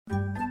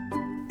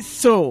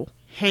So,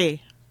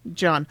 hey,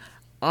 John,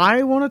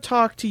 I want to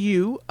talk to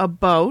you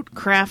about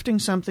crafting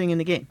something in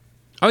the game.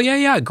 Oh,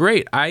 yeah,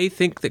 great. I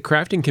think that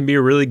crafting can be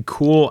a really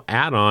cool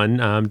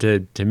add-on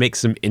to make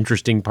some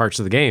interesting parts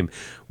of the game.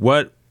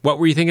 What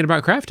were you thinking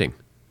about crafting?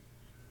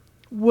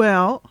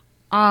 Well,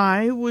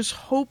 I was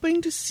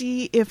hoping to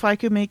see if I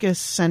could make a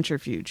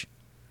centrifuge.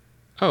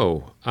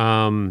 Oh,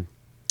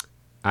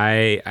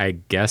 I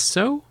guess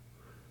so.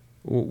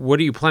 What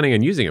are you planning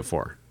on using it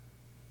for?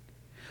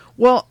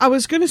 Well, I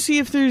was going to see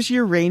if there's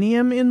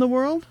uranium in the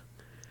world.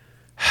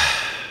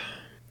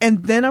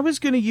 And then I was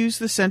going to use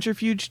the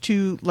centrifuge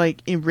to,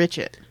 like, enrich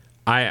it.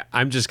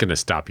 I'm just going to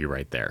stop you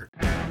right there.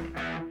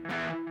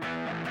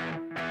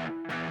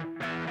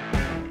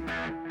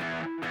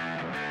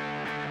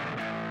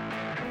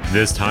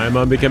 This time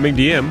on Becoming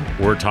DM,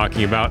 we're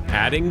talking about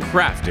adding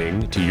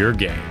crafting to your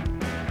game.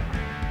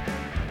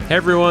 Hey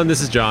everyone,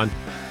 this is John.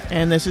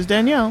 And this is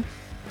Danielle.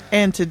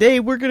 And today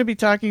we're going to be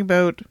talking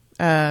about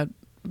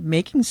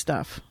making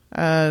stuff.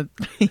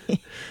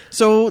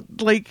 So,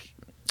 like...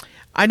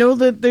 I know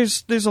that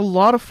there's a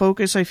lot of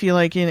focus, I feel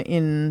like,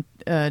 in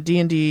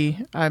D&D.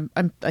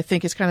 I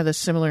think it's kind of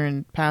similar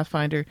in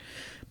Pathfinder.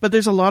 But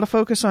there's a lot of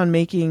focus on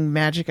making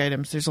magic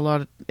items. There's a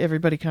lot of...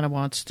 Everybody kind of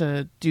wants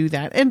to do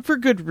that. And for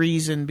good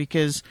reason,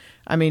 because,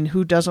 I mean,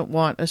 who doesn't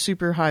want a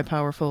super high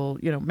powerful,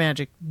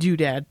 magic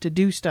doodad to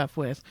do stuff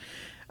with?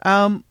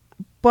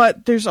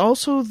 But there's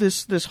also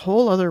this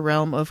whole other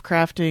realm of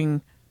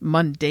crafting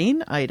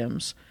mundane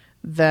items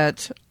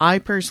that I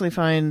personally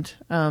find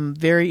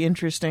very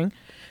interesting.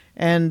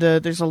 And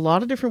there's a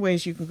lot of different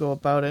ways you can go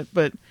about it.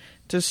 But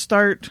to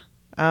start,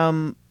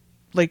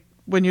 like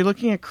when you're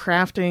looking at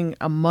crafting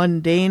a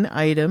mundane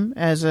item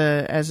as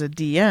a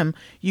DM,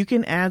 you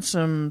can add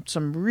some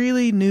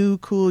really new,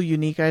 cool,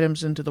 unique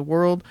items into the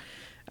world.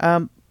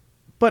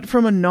 But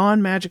from a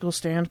non-magical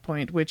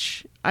standpoint,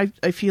 which I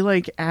feel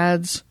like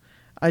adds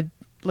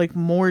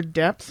more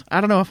depth. I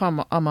don't know if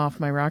I'm off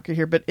my rocker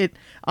here, but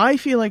I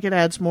feel like it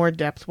adds more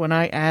depth when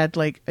I add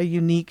like a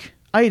unique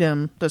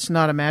item that's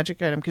not a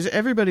magic item, because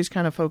everybody's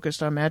kind of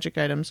focused on magic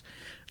items,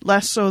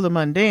 less so the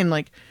mundane,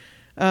 like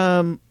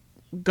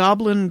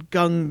goblin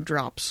gung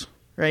drops,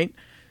 right?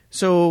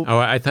 So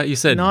I thought you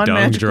said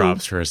dung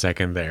drops for a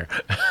second there.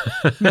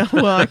 No,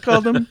 well, I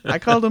called them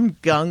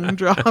gung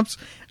drops.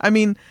 I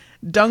mean,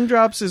 dung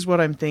drops is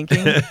what I'm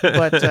thinking,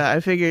 but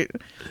I figured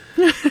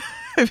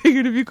if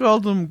you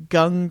called them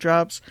gung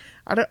drops,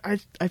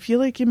 I feel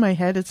like in my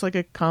head it's like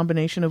a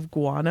combination of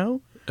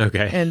guano.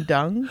 Okay. And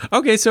dung.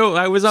 Okay, so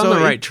I was on the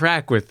right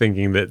track with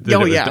thinking that.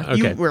 Oh yeah,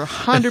 okay. You were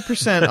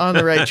 100% on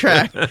the right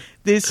track.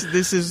 This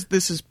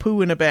is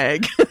poo in a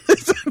bag.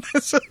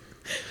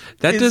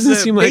 That doesn't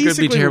seem like it would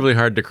be terribly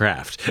hard to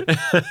craft.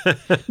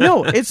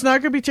 No, it's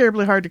not going to be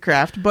terribly hard to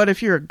craft. But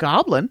if you're a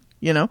goblin,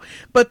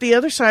 But the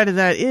other side of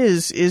that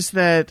is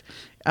that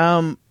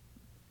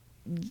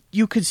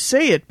you could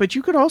say it, but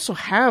you could also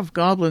have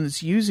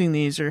goblins using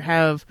these, or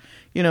have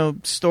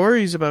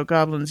stories about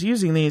goblins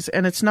using these,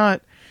 and it's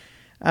not.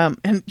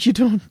 And you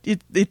don't.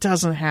 It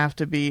doesn't have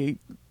to be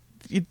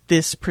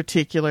this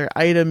particular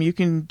item. You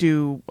can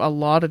do a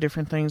lot of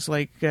different things,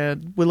 like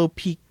Willow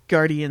Peak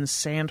Guardian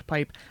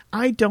Sandpipe.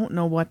 I don't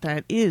know what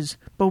that is,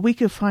 but we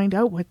could find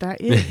out what that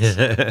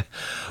is.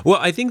 Well,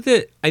 I think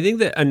that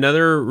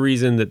another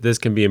reason that this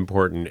can be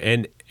important,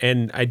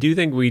 and I do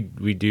think we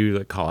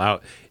do call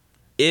out,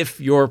 if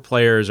your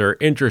players are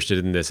interested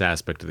in this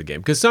aspect of the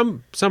game, because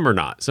some are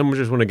not. Some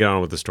just want to get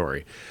on with the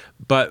story.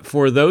 But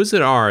for those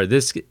that are,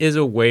 this is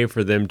a way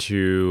for them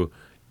to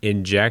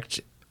inject,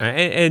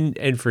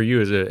 and for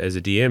you as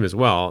a DM as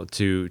well,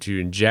 to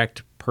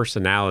inject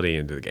personality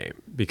into the game,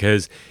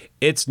 because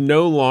it's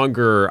no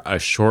longer a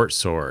short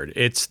sword.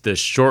 It's the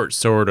short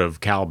sword of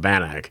Cal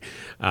Bannock,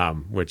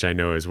 which I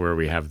know is where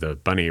we have the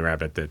bunny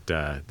rabbit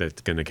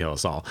that's going to kill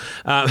us all.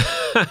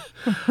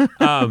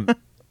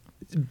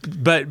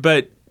 But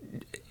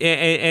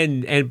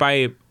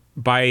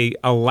by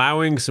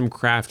allowing some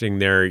crafting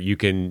there, you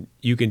can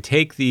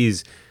take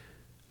these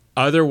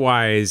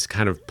otherwise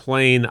kind of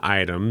plain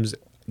items,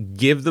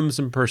 give them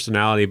some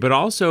personality, but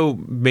also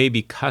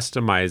maybe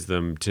customize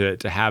them to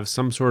have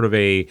some sort of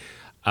a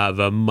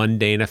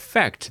mundane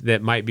effect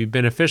that might be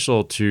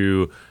beneficial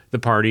to the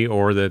party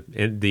or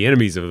the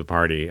enemies of the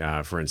party.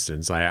 For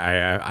instance,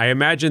 I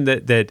imagine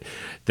that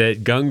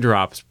gung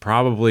drops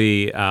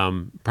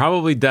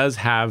probably does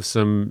have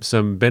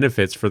some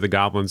benefits for the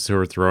goblins who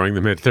are throwing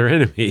them at their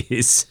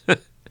enemies.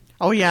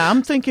 Oh yeah,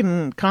 I'm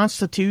thinking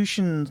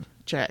Constitution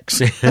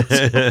checks.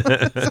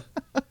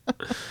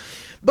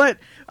 But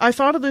I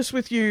thought of this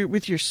with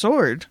your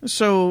sword.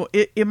 So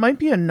it might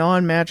be a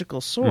non-magical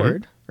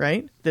sword,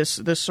 right?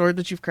 This sword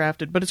that you've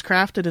crafted, but it's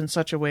crafted in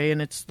such a way,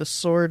 and it's the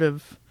sword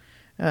of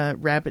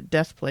Rabbit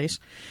Deathplace,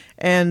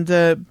 and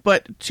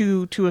but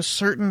to a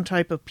certain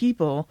type of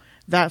people,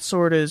 that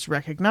sword is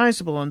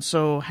recognizable, and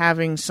so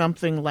having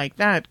something like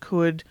that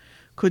could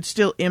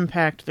still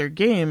impact their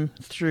game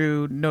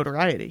through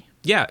notoriety.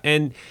 Yeah,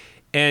 and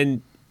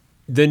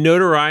the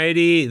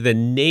notoriety, the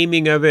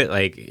naming of it,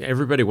 like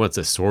everybody wants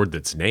a sword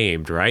that's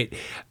named, right?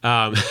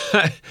 Um,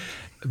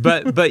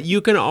 but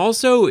you can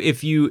also,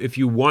 if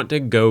you want to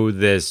go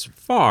this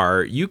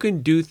far, you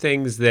can do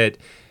things that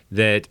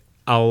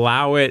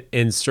allow it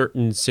in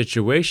certain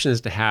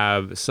situations to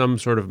have some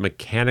sort of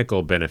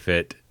mechanical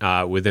benefit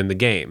within the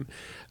game.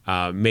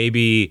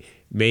 Maybe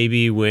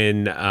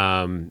when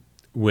I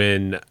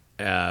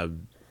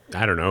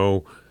don't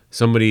know,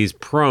 somebody's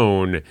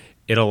prone,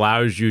 it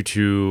allows you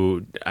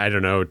to, I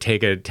don't know,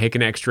 take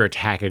an extra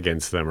attack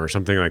against them or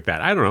something like that.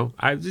 I don't know.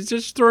 I'm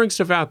just throwing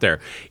stuff out there.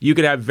 You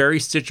could have very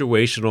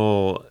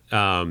situational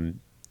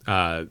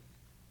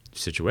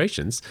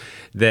situations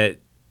that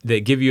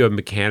give you a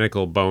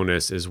mechanical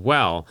bonus as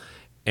well,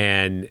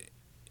 and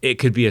it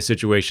could be a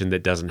situation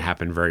that doesn't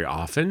happen very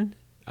often.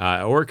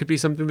 Or it could be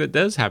something that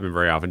does happen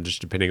very often,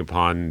 just depending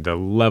upon the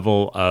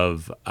level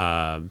of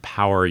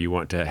power you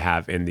want to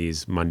have in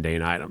these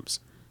mundane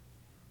items.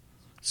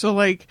 So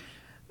like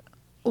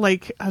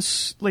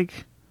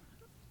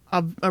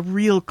a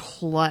real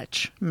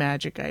clutch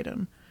magic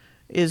item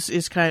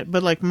is kind of,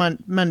 but like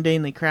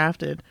mundanely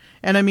crafted.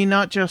 And I mean,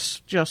 not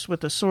just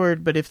with the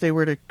sword, but if they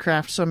were to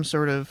craft some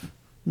sort of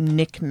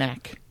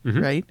knick-knack,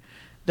 right?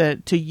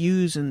 That to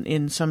use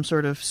in some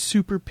sort of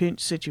super pinch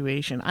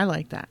situation. I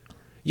like that.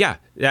 Yeah,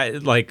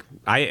 like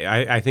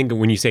I think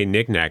when you say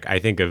knick-knack, I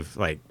think of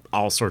like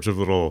all sorts of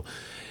little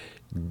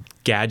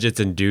gadgets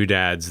and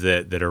doodads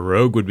that a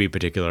rogue would be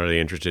particularly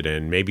interested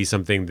in. Maybe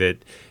something that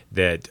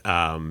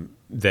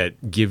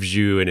gives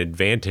you an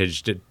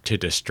advantage to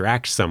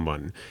distract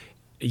someone.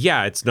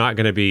 Yeah, it's not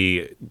going to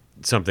be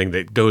something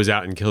that goes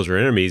out and kills your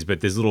enemies,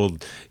 but this little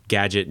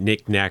gadget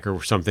knick-knack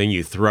or something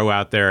you throw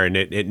out there and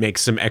it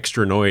makes some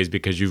extra noise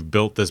because you've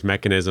built this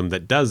mechanism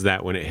that does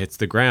that when it hits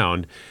the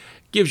ground.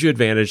 Gives you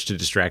advantage to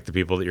distract the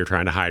people that you're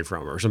trying to hide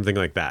from or something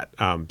like that.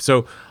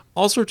 So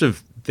all sorts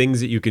of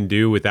things that you can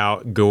do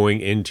without going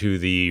into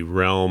the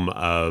realm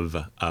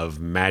of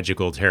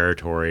magical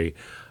territory,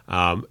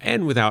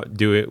 and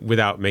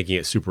without making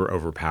it super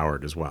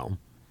overpowered as well.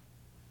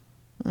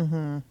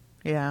 Mm-hmm.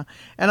 Yeah.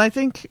 And I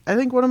think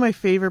one of my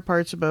favorite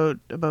parts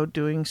about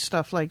doing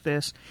stuff like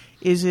this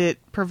is it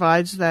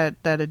provides that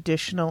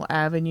additional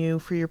avenue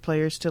for your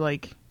players to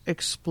like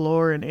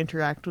explore and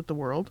interact with the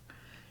world.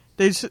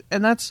 That's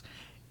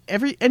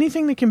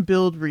anything that can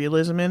build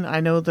realism in.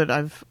 I know that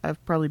I've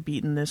probably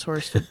beaten this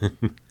horse to,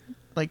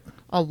 like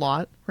a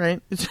lot,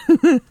 right?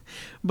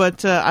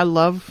 But I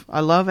love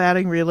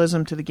adding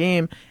realism to the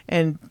game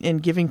and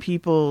giving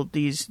people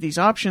these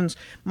options.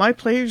 My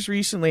players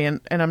recently, and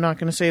I'm not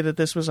going to say that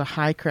this was a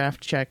high craft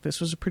check. This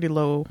was a pretty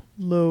low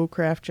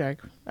craft check.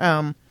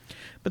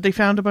 But they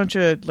found a bunch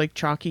of like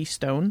chalky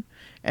stone.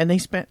 And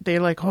they're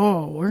like,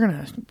 oh,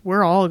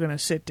 we're all gonna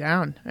sit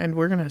down and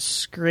we're gonna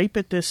scrape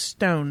at this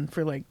stone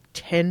for like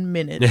 10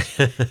 minutes.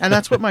 And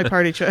that's what my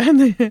party and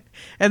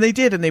they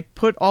did, and they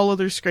put all of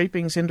their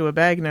scrapings into a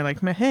bag, and they're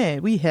like, hey,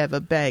 we have a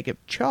bag of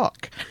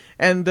chalk.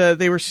 And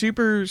they were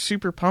super,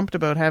 super pumped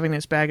about having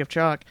this bag of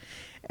chalk.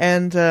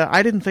 And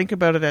I didn't think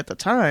about it at the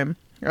time.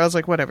 I was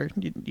like, whatever,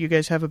 you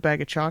guys have a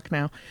bag of chalk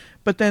now.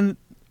 But then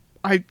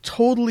I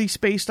totally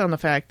spaced on the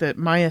fact that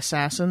my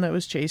assassin that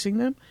was chasing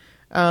them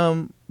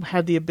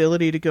had the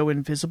ability to go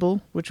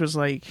invisible, which was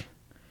like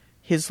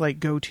his like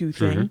go-to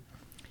thing.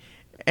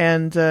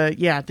 And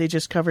they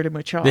just covered him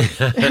with chalk.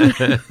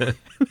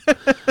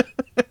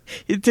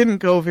 It didn't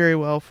go very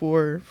well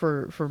for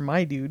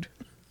my dude.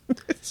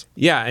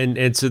 Yeah,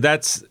 and so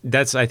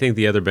that's I think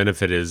the other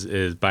benefit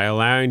is by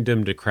allowing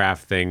them to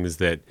craft things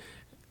that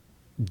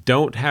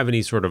don't have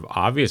any sort of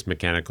obvious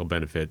mechanical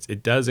benefits,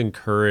 it does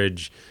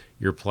encourage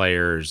your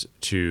players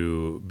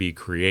to be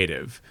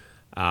creative.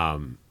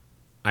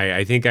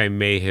 I think I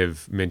may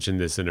have mentioned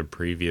this in a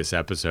previous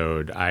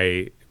episode.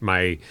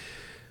 My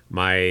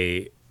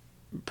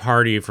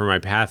party for my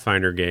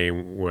Pathfinder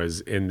game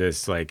was in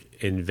this like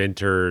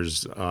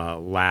inventor's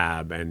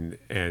lab,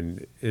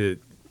 and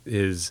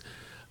his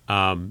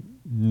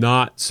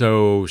not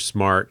so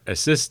smart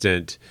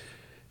assistant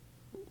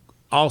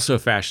also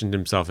fashioned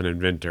himself an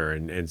inventor,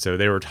 and so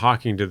they were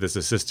talking to this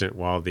assistant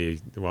while the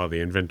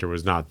inventor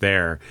was not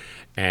there,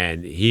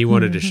 and he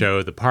wanted to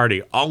show the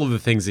party all of the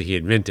things that he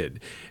invented.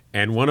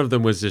 And one of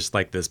them was just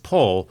like this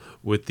pole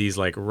with these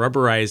like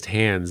rubberized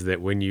hands that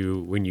when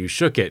you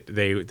shook it,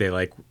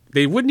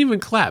 they wouldn't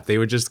even clap. They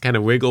would just kind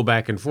of wiggle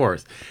back and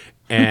forth.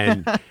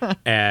 And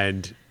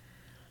and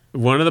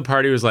one of the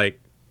party was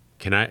like,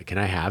 "Can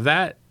I have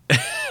that?"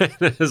 And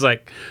I was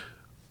like,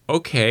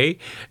 "Okay."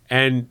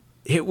 And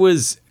it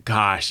was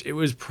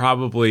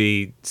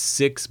probably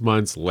 6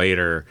 months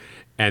later,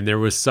 and there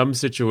was some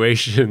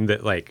situation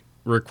that like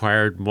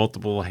required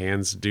multiple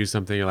hands to do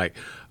something. You're like,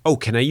 oh,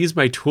 can I use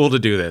my tool to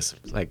do this?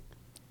 Like,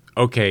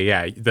 okay,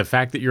 yeah. The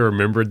fact that you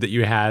remembered that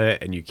you had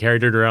it and you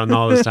carried it around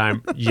all this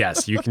time,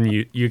 yes, you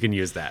can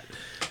use that.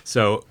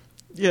 So,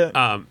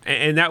 yeah.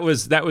 And that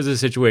was a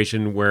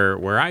situation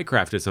where I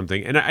crafted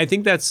something, and I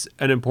think that's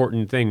an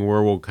important thing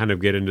where we'll kind of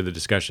get into the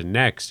discussion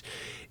next.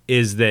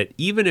 Is that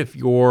even if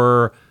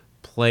your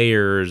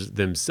players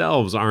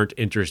themselves aren't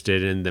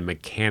interested in the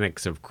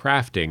mechanics of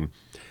crafting,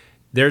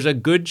 there's a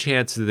good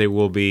chance that they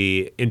will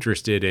be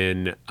interested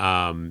in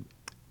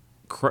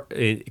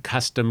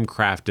custom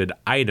crafted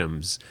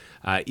items.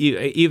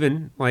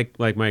 Even like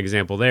my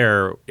example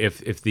there,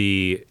 if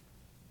the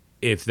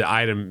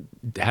item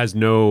has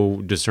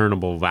no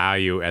discernible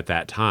value at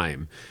that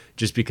time,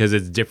 just because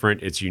it's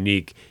different, it's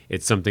unique,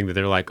 it's something that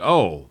they're like,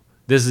 oh,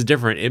 this is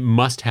different.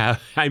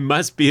 I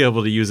must be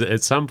able to use it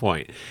at some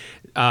point.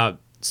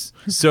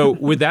 So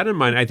with that in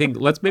mind, I think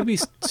let's maybe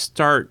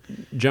start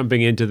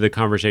jumping into the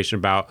conversation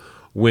about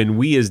when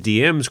we as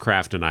DMs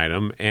craft an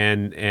item.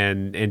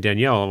 And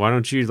Danielle, why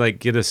don't you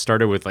get us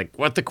started with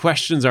what the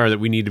questions are that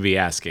we need to be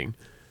asking?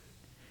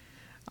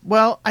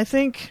 Well, I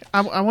think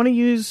I want to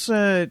use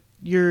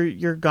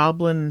your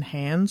goblin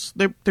hands.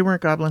 They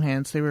weren't goblin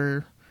hands. They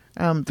were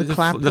the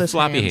clapless the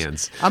floppy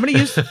hands. I'm going to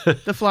use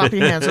the floppy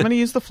hands. I'm going to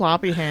use the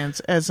floppy hands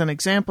as an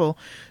example.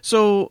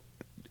 So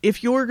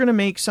if you're going to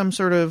make some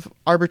sort of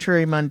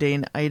arbitrary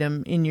mundane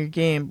item in your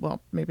game,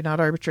 well, maybe not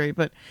arbitrary,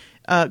 but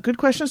good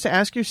questions to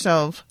ask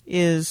yourself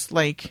is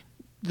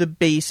the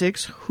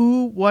basics: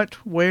 who, what,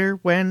 where,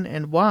 when,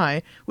 and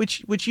why,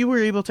 which you were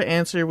able to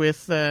answer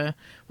with,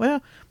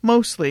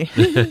 mostly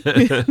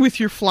with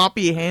your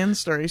floppy hand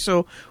story.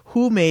 So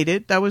who made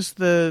it? That was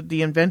the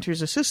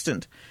inventor's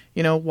assistant.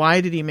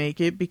 Why did he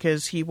make it?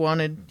 Because he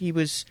wanted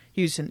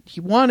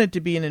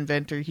to be an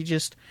inventor. He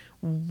just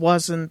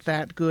wasn't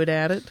that good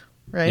at it,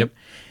 right? Yep.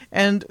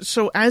 And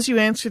so as you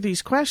answer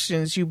these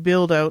questions, you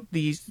build out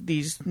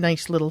these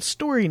nice little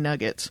story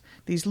nuggets,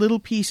 these little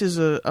pieces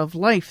of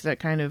life that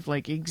kind of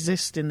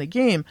exist in the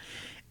game.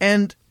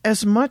 And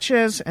as much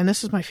as, and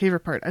this is my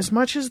favorite part, as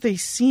much as they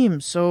seem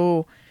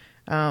so,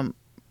 I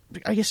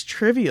guess,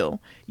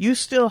 trivial, you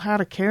still had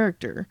a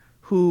character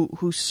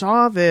who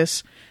saw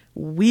this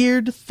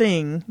weird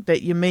thing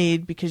that you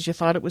made because you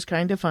thought it was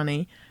kind of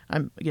funny,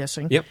 I'm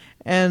guessing. Yep.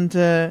 And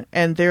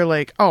they're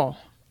like, oh,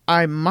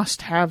 I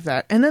must have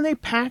that. And then they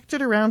packed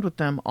it around with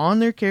them on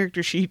their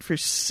character sheet for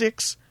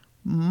 6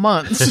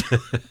 months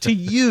to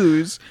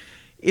use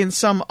in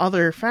some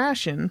other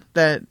fashion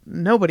that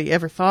nobody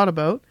ever thought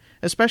about,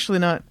 especially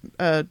not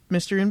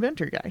Mr.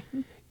 Inventor guy.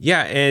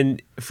 Yeah,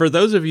 and for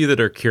those of you that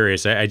are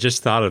curious, I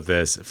just thought of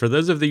this. For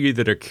those of you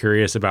that are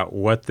curious about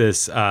what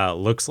this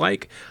looks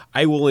like,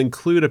 I will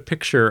include a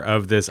picture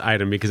of this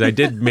item because I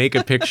did make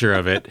a picture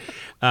of it.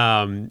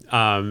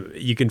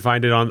 You can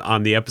find it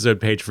on the episode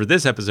page for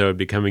this episode,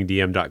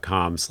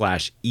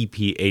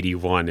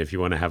 becomingdm.com/ep81 if you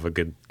want to have a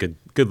good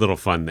little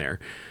fun there.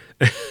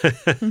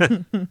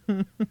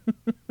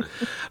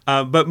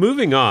 But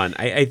moving on,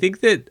 I think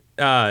that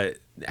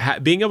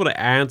being able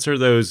to answer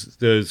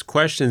those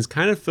questions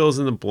kind of fills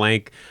in the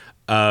blank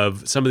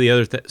of some of the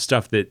other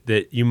stuff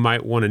that you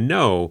might want to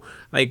know,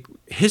 like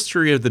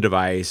history of the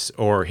device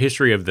or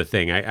history of the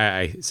thing.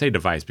 I say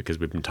device because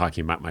we've been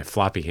talking about my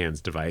floppy hands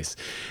device,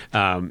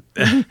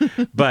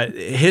 but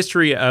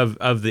history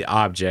of the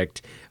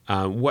object,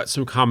 what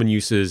some common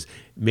uses,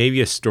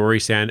 maybe a story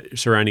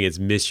surrounding its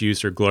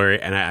misuse or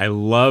glory. And I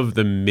love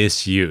the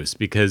misuse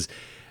because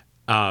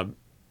the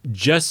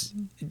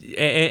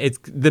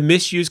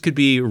misuse could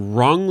be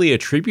wrongly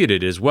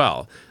attributed as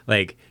well.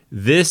 Like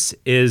this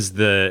is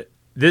the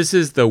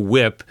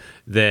whip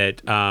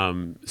that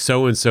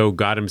so and so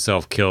got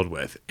himself killed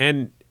with,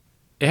 and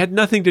it had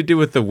nothing to do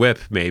with the whip,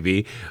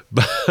 maybe,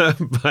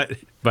 but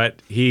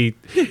he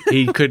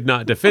could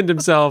not defend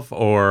himself,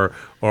 or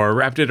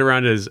wrapped it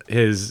around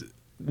his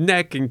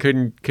neck and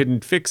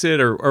couldn't fix it,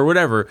 or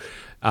whatever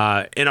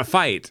in a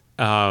fight.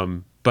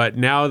 But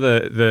now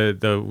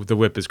the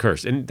whip is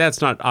cursed. And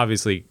that's not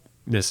obviously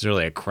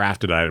necessarily a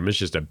crafted item. It's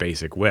just a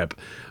basic whip.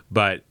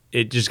 But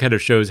it just kind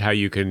of shows how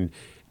you can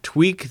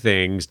tweak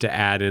things to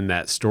add in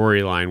that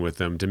storyline with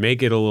them to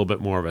make it a little bit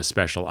more of a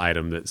special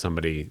item that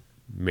somebody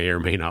may or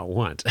may not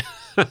want.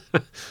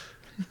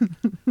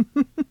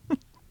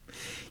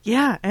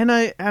 Yeah, and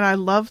I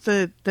love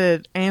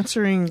that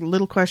answering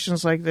little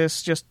questions like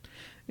this just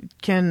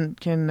can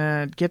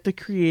get the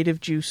creative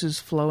juices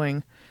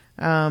flowing.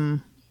 I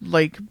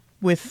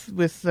kind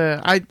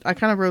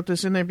of wrote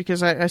this in there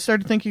because I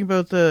started thinking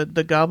about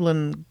the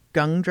goblin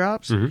gung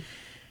drops. Mm-hmm.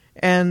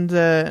 And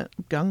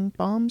gung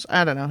bombs?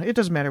 I don't know. It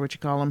doesn't matter what you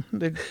call them.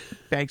 They're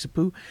bags of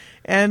poo.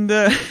 And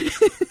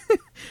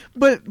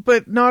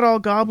but not all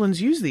goblins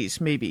use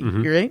these, maybe.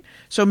 Mm-hmm. Right?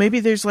 So maybe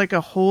there's like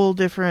a whole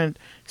different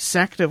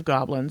sect of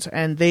goblins,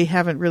 and they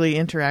haven't really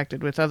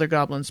interacted with other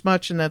goblins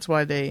much, and that's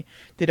why they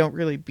don't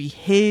really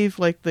behave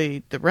like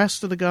the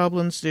rest of the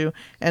goblins do.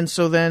 And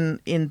so then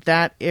in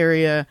that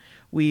area,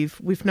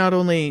 we've not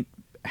only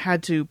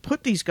had to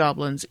put these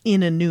goblins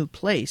in a new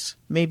place,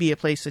 maybe a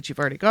place that you've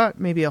already got,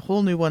 maybe a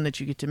whole new one that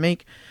you get to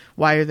make.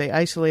 Why are they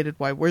isolated?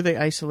 Why were they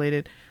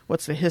isolated?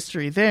 What's the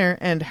history there?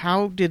 And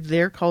how did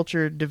their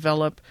culture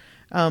develop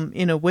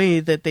in a way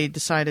that they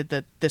decided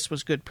that this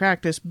was good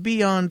practice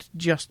beyond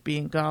just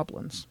being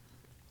goblins?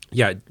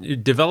 Yeah,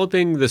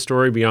 developing the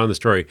story beyond the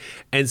story.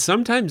 And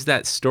sometimes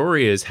that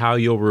story is how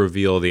you'll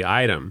reveal the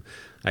item.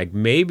 Like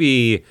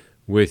maybe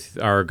with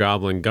our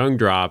goblin gung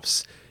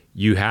drops,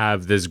 you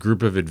have this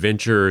group of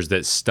adventurers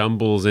that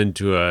stumbles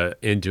into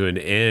an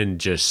inn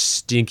just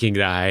stinking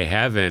to high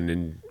heaven,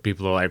 and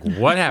people are like,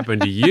 "What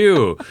happened to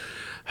you?"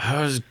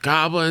 Those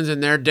goblins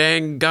and their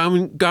dang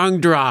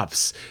gong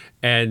drops.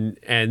 And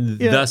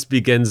thus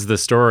begins the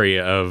story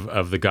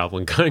of the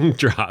goblin gong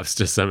drops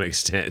to some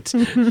extent.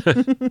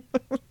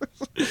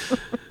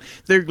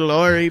 Their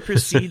glory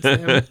precedes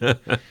them.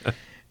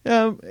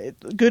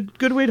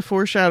 Good way to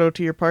foreshadow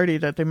to your party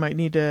that they might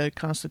need a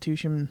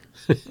Constitution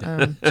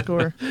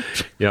score.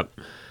 Yep.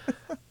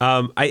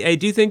 I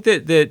do think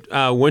that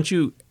once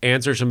you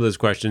answer some of those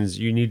questions,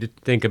 you need to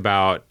think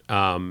about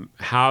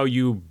how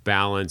you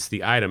balance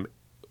the item.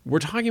 We're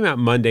talking about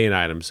mundane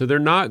items, so they're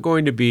not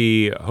going to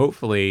be,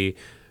 hopefully,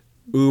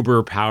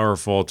 uber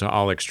powerful to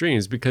all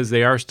extremes because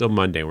they are still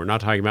mundane. We're not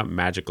talking about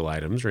magical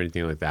items or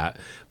anything like that.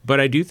 But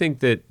I do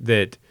think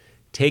that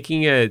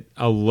taking a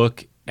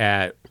look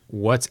at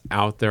what's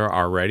out there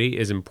already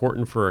is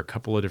important for a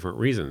couple of different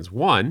reasons.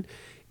 One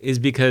is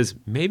because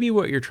maybe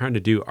what you're trying to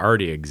do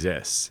already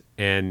exists.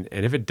 And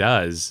if it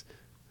does,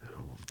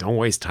 don't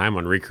waste time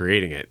on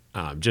recreating it.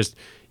 Just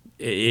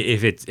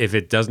if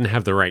it doesn't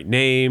have the right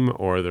name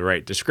or the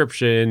right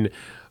description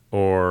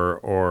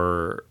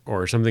or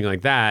something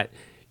like that,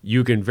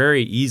 you can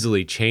very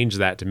easily change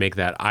that to make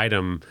that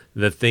item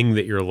the thing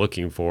that you're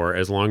looking for,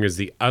 as long as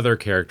the other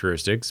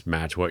characteristics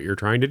match what you're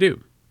trying to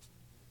do.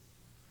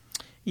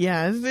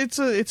 Yeah,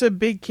 it's a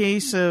big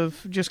case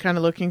of just kind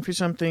of looking for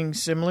something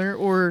similar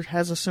or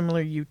has a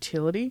similar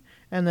utility,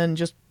 and then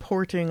just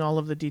porting all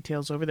of the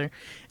details over there.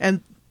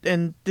 And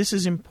this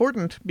is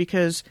important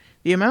because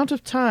the amount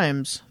of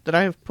times that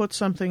I have put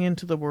something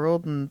into the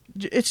world, and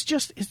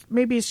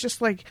maybe it's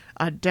just like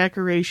a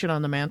decoration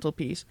on the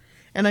mantelpiece,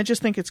 and I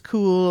just think it's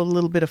cool, a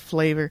little bit of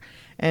flavor,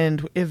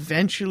 and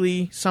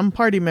eventually some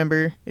party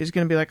member is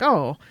going to be like,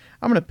 "Oh,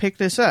 I'm going to pick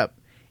this up,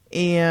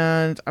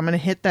 and I'm going to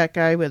hit that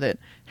guy with it.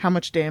 How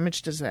much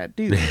damage does that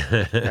do?"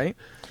 Right?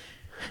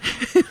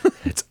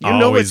 It's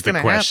always the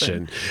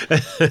question.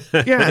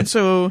 Yeah, and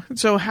so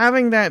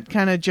having that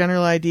kind of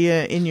general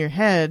idea in your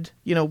head,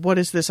 what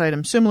is this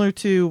item similar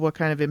to? What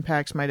kind of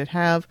impacts might it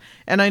have?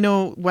 And I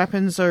know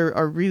weapons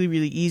are really,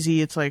 really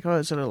easy. It's like, oh,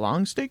 is it a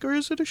long stick or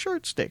is it a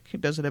short stick?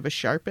 Does it have a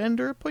sharp end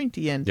or a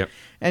pointy end? Yep.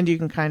 And you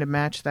can kind of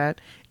match that.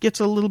 It gets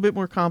a little bit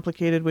more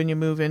complicated when you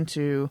move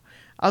into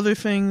other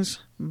things,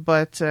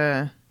 but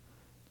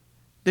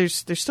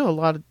there's still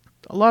a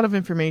lot of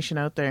information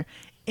out there.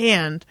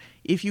 And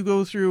if you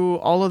go through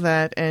all of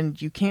that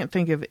and you can't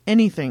think of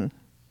anything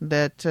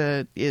that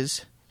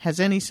has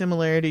any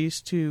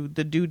similarities to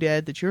the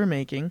doodad that you're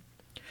making,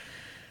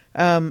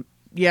 and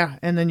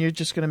then you're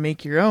just going to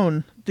make your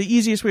own. The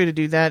easiest way to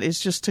do that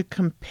is just to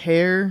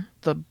compare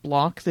the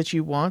block that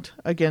you want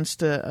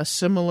against a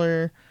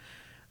similar,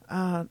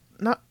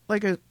 not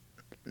a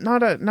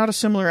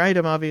similar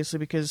item, obviously,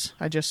 because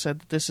I just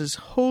said that this is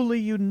wholly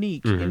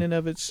unique in and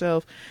of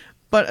itself,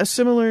 but a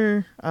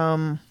similar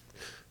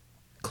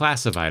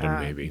class of item,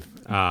 maybe.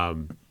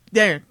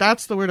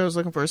 That's the word I was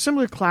looking for. A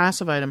similar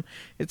class of item.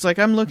 It's like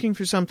I'm looking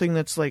for something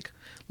that's like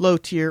low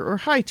tier or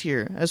high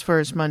tier as far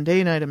as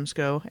mundane items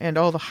go, and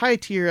all the high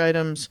tier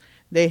items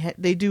they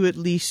do at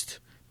least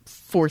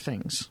 4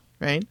 things,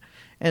 right?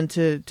 And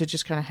to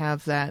just kind of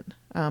have that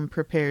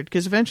prepared,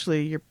 because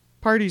eventually your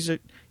party's going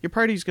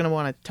to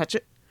want to touch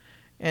it,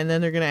 and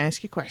then they're going to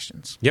ask you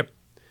questions. Yep.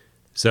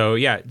 So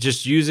yeah,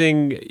 just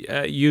using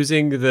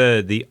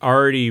the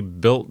already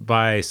built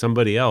by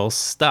somebody else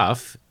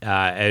stuff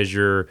as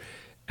your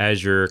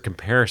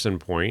comparison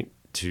point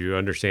to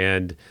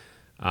understand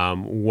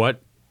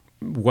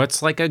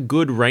what's like a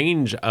good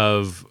range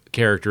of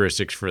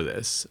characteristics for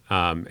this.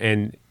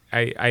 And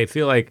I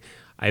feel like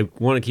I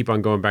want to keep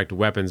on going back to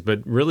weapons,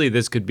 but really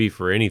this could be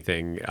for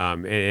anything,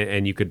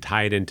 and you could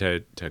tie it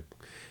into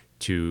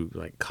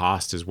like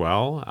cost as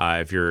well.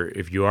 If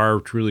you are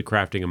truly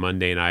crafting a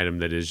mundane item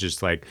that is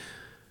just like,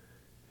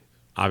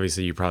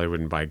 obviously you probably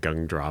wouldn't buy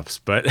gung drops,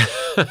 but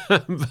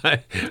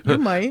you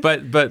might.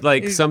 But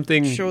like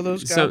something, show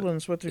those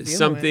goblins what they're dealing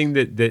something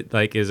with. that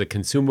like is a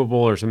consumable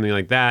or something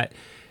like that.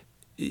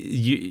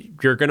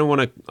 You're going to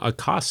want a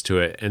cost to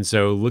it, and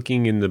so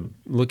looking in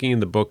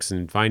the books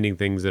and finding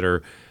things that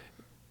are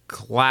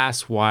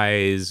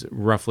class-wise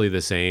roughly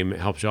the same, it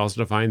helps you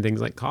also define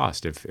things like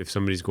cost. If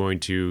somebody's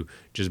going to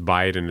just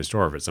buy it in a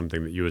store, if it's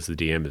something that you as the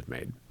DM have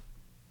made.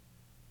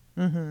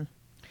 Mm-hmm.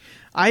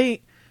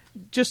 I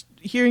just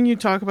hearing you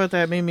talk about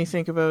that made me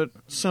think about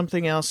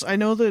something else. I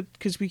know that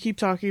because we keep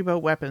talking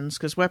about weapons,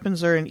 because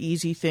weapons are an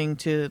easy thing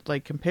to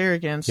like compare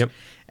against, yep.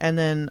 And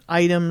then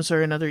items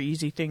are another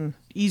easy thing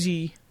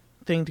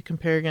to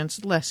compare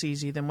against, less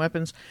easy than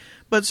weapons.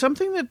 But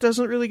something that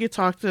doesn't really get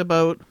talked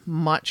about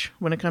much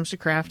when it comes to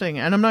crafting,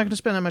 and I'm not going to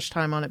spend that much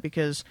time on it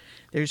because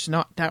there's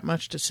not that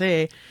much to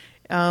say,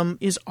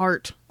 is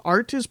art.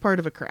 Art is part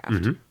of a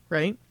craft,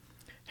 right?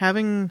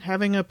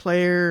 Having a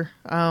player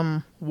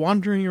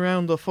wandering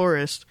around the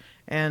forest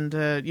and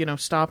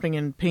stopping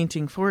and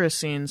painting forest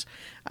scenes,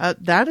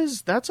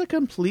 that's a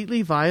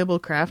completely viable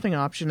crafting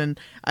option, and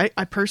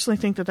I personally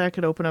think that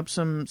could open up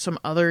some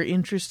other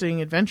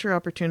interesting adventure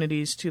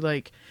opportunities to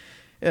like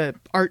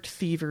art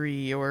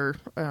thievery or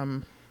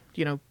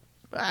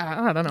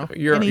I don't know.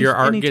 Your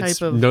art any gets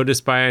type of...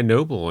 noticed by a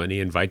noble, and he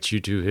invites you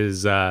to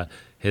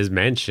his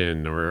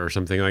mansion or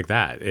something like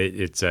that.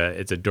 It's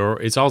a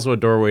door. It's also a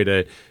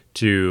doorway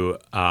to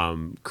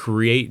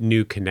create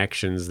new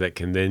connections that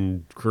can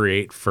then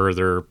create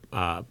further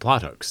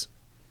plot hooks.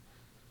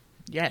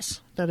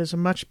 Yes, that is a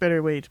much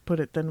better way to put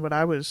it than what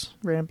I was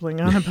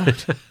rambling on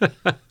about.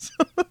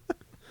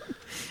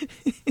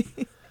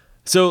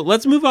 So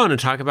let's move on and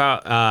talk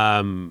about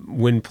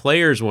when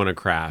players want to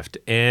craft.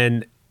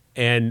 And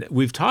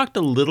we've talked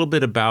a little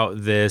bit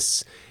about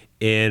this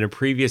in a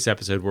previous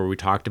episode where we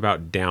talked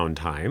about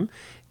downtime.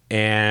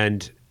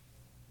 And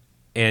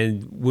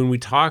when we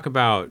talk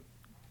about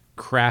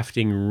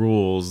crafting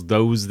rules,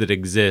 those that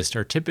exist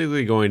are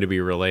typically going to be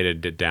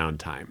related to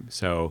downtime.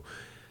 So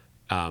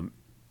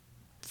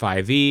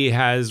 5e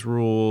has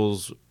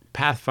rules,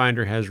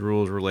 Pathfinder has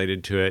rules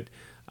related to it.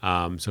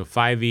 So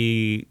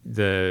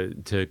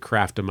 5e, to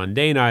craft a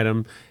mundane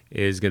item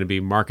is going to be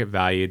market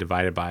value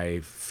divided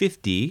by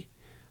 50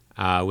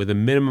 with a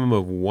minimum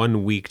of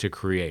 1 week to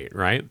create,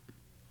 right?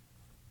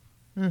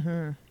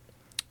 Mm-hmm.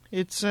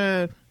 It's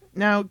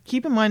now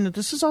keep in mind that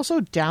this is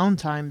also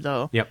downtime,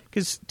 though. Yep.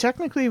 Because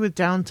technically, with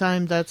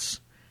downtime,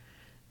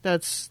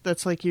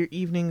 that's like your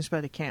evenings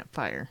by the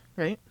campfire,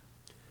 right?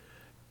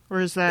 Or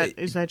is that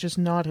just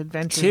not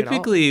adventure?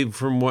 Typically,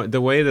 from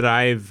the way that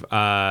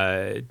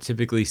I've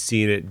typically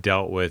seen it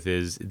dealt with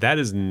is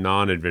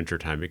non-adventure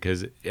time,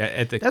 because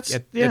at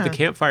the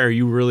campfire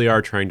you really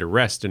are trying to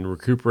rest and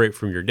recuperate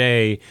from your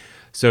day,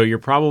 so you're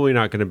probably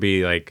not going to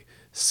be like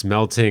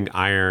smelting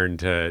iron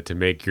to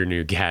make your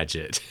new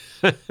gadget.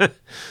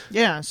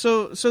 Yeah,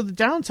 so the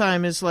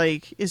downtime is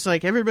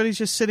like everybody's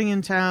just sitting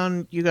in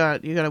town. You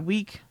got a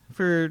week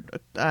for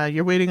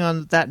you're waiting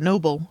on that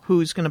noble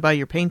who's going to buy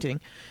your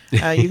painting.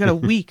 You got a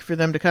week for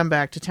them to come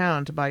back to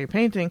town to buy your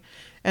painting,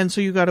 and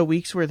so you got a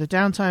week's worth of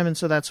downtime, and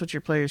so that's what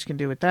your players can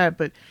do with that.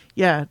 But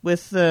yeah,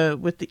 with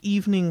the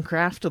evening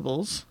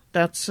craftables,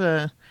 that's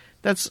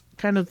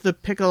kind of the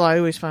pickle I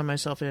always find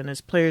myself in.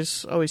 Is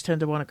players always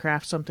tend to want to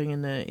craft something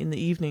in the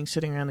evening,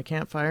 sitting around the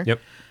campfire.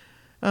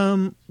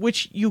 Yep.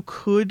 Which you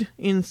could,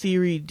 in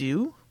theory,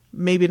 do.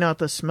 Maybe not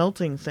the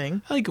smelting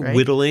thing. Like right?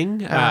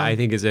 whittling, I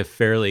think, is a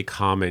fairly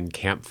common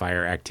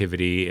campfire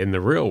activity in the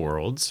real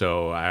world.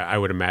 So I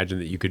would imagine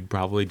that you could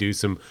probably do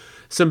some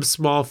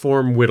small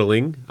form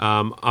whittling.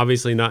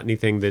 Obviously, not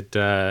anything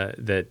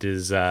that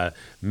is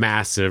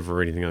massive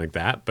or anything like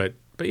that. But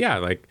yeah,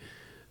 like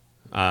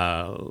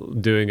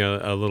doing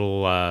a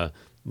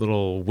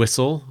little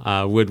whistle,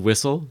 wood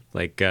whistle,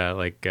 like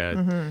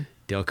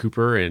Dale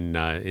Cooper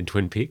in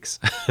Twin Peaks.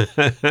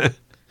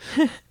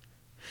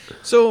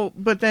 So,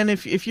 but then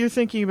if you're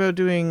thinking about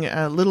doing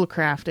little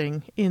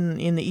crafting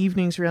in the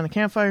evenings around the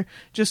campfire,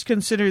 just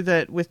consider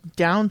that with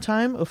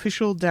downtime,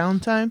 official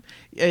downtime,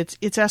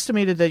 it's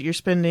estimated that you're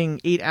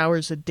spending 8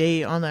 hours a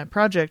day on that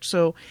project.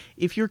 So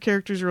if your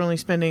characters are only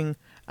spending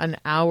an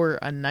hour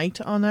a night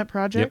on that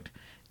project,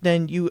 yep,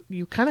 then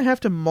you kind of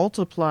have to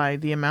multiply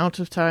the amount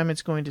of time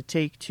it's going to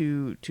take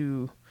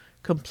to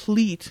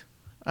complete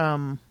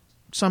some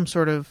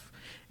sort of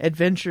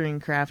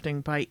adventuring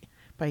crafting by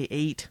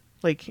 8.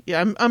 Like,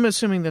 I'm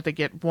assuming that they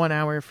get 1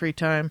 hour of free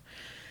time,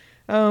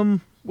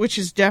 which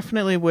is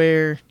definitely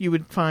where you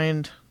would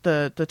find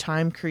the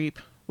time creep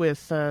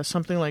with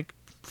something like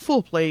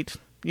full plate.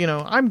 You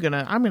know, I'm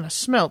gonna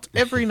smelt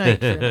every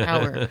night for an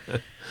hour.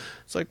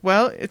 It's like,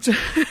 well,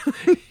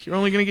 you're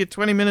only gonna get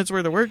 20 minutes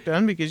worth of work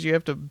done because you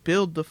have to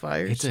build the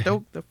fire,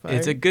 stoke the fire.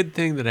 It's a good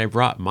thing that I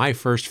brought my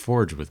first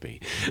forge with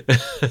me.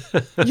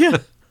 Yeah.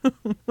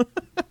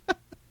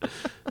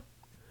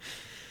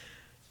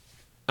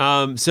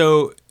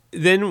 So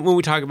then when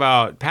we talk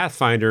about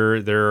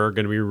Pathfinder, there are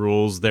going to be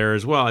rules there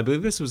as well. I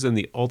believe this was in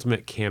the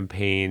Ultimate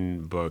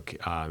Campaign book,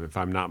 if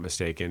I'm not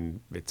mistaken.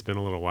 It's been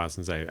a little while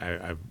since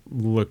I've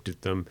looked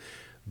at them.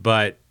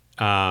 But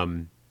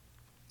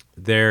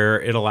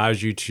there it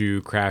allows you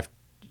to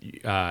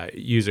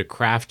use a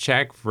craft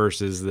check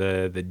versus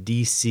the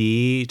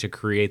DC to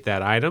create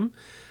that item.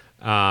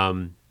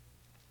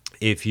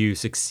 If you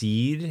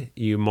succeed,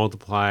 you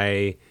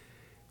multiply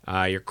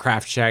your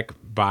craft check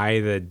by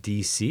the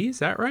DC. Is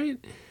that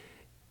right?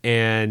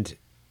 And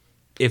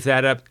if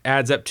that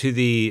adds up to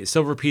the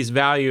silver piece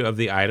value of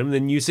the item,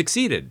 then you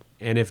succeeded.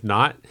 And if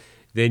not,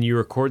 then you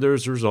record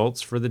those results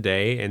for the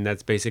day, and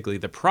that's basically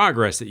the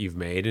progress that you've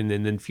made. And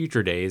then in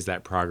future days,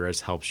 that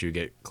progress helps you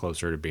get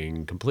closer to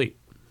being complete.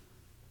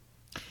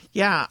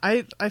 Yeah,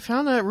 I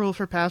found that rule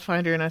for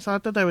Pathfinder, and I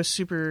thought that was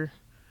super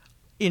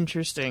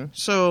interesting.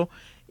 So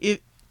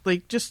it,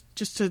 like, just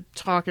to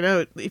talk it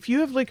out, if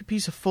you have like a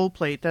piece of full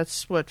plate,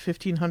 that's what,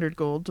 1,500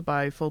 gold to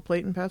buy full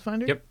plate in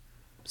Pathfinder? Yep.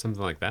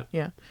 Something like that.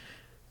 Yeah.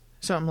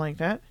 Something like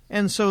that.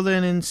 And so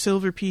then in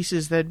silver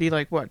pieces, that'd be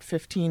like, what,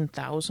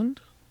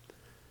 15,000?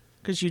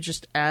 because you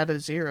just add a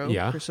 0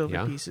 Yeah, for silver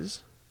yeah.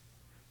 pieces,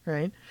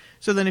 right?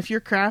 So then if your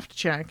craft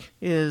check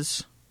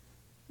is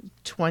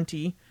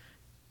 20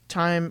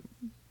 time,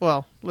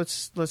 well,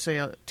 let's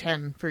say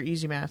 10 for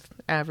easy math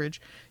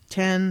average,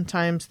 10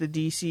 times the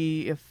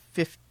DC of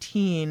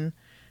 15,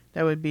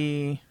 that would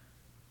be,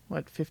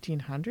 what,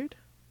 1,500?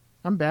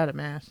 I'm bad at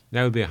math.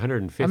 That would be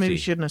 150. I maybe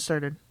shouldn't have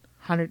started.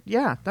 100,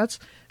 yeah, that's,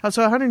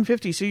 so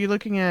 150, so you're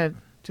looking at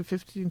to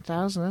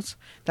 15,000,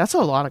 that's a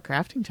lot of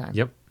crafting time.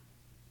 Yep.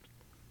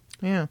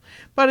 Yeah,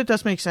 but it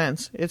does make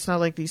sense. It's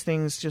not like these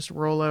things just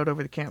roll out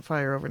over the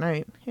campfire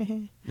overnight.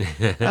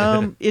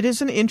 It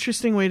is an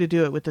interesting way to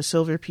do it with the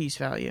silver piece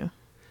value.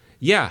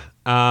 Yeah,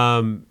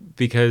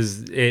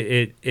 because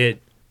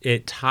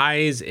it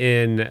ties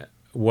in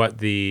what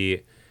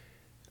the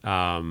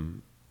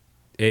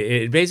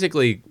it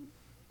basically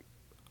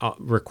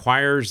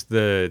requires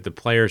the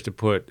players to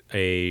put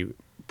a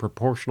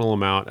proportional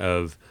amount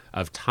of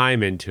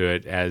time into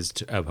it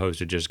opposed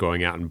to just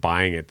going out and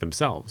buying it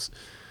themselves.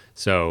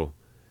 So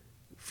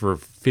for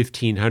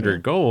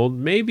 1,500 gold,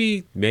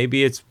 maybe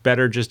it's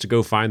better just to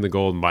go find the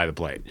gold and buy the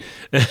plate.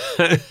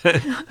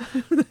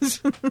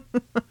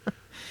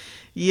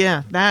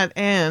 Yeah, that,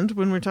 and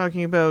when we're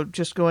talking about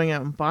just going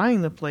out and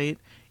buying the plate,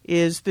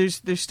 is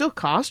there's still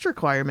cost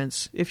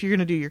requirements if you're going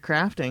to do your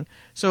crafting.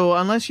 So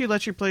unless you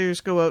let your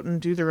players go out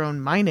and do their own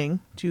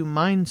mining to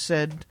mine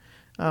said,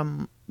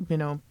 iron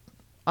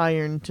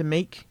to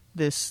make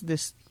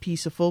this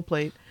piece of full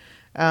plate,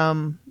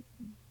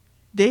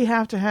 they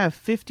have to have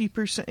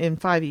 50% in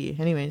 5e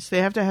anyways. They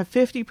have to have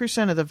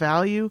 50% of the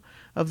value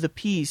of the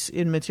piece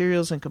in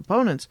materials and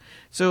components.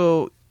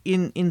 So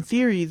in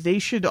theory, they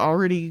should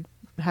already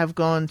have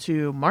gone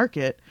to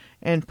market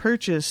and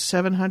purchased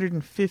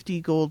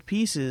 750 gold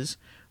pieces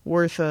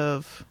worth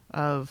of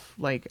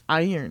like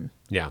iron.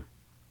 Yeah.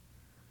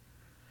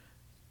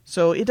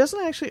 So it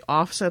doesn't actually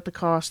offset the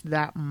cost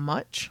that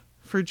much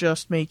for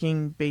just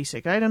making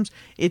basic items.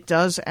 It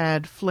does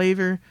add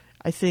flavor,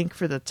 I think,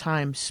 for the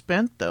time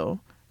spent, though,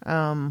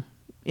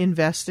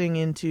 investing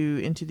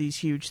into these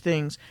huge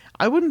things.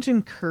 I wouldn't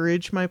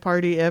encourage my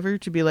party ever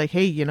to be like,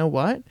 hey, you know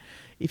what?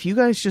 If you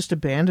guys just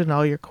abandoned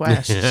all your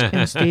quests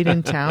and stayed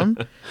in town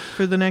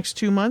for the next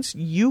 2 months,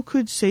 you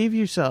could save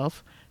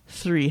yourself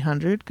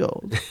 300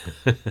 gold.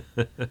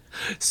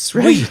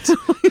 Sweet.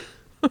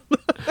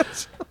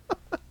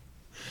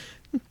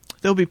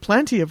 There'll be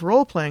plenty of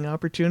role-playing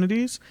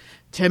opportunities.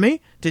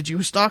 Timmy, did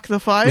you stock the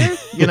fire?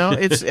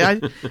 It's...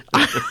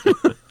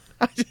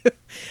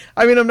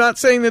 I mean, I'm not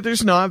saying that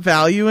there's not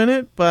value in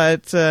it,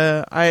 but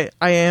I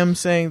am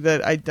saying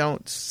that I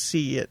don't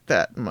see it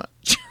that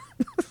much.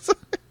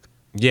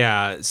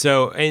 Yeah.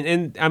 So,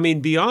 and I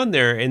mean, beyond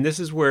there, and this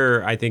is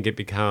where I think it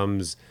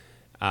becomes,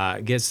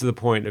 gets to the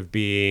point of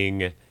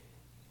being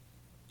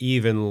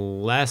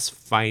even less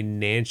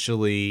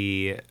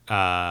financially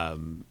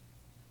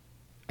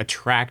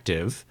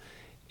attractive,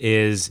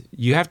 is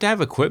you have to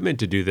have equipment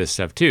to do this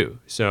stuff too.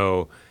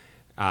 So,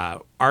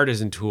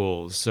 artisan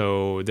tools.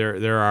 So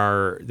there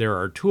are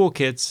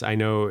toolkits, I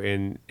know,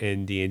 in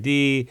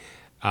D&D.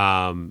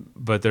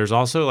 But there's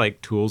also like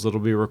tools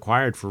that'll be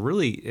required for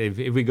really,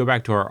 if we go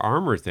back to our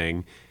armor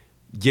thing,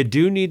 you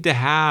do need to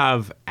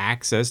have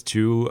access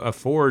to a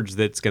forge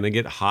that's going to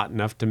get hot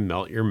enough to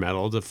melt your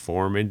metal to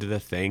form into the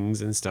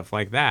things and stuff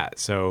like that.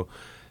 So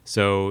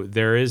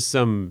there is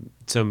some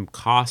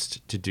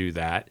cost to do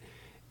that.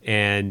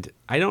 And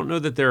I don't know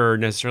that there are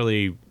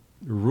necessarily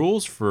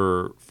rules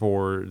for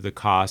the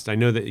cost. I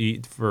know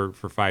that for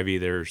 5e,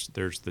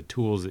 there's the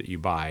tools that you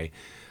buy.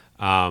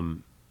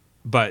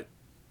 But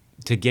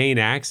to gain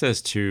access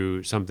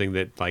to something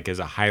that like is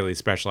a highly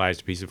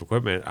specialized piece of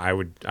equipment, I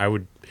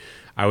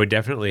would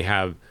definitely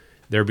have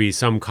there be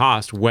some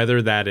cost,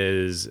 whether that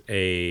is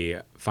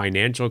a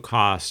financial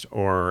cost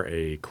or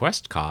a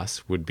quest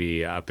cost would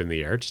be up in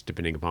the air, just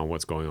depending upon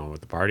what's going on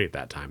with the party at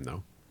that time,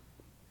 though.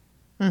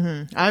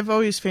 Mm-hmm. I've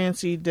always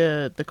fancied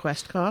the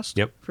quest cost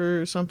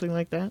for something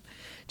like that.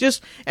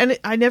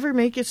 I never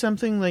make it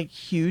something like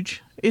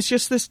huge. It's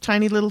just this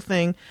tiny little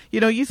thing.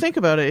 You think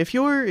about it. If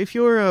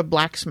you're a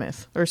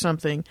blacksmith or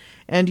something,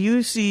 and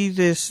you see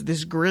this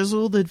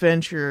grizzled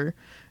adventurer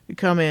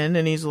come in,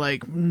 and he's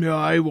like, "No,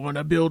 I want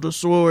to build a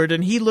sword,"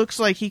 and he looks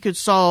like he could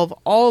solve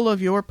all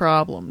of your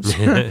problems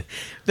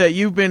that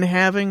you've been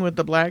having with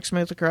the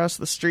blacksmith across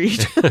the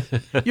street.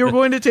 You're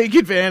going to take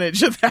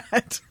advantage of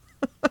that.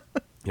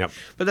 Yep.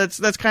 But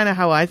that's kind of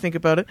how I think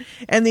about it.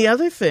 And the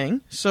other thing,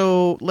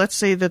 so let's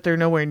say that they're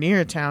nowhere near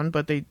a town,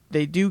 but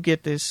they do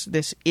get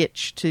this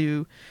itch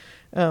to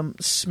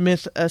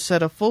smith a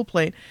set of full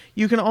plate.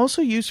 You can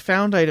also use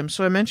found items.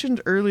 So I mentioned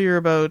earlier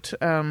about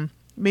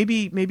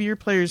maybe your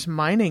players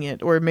mining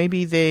it, or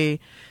maybe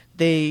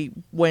they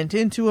went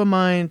into a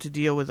mine to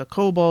deal with a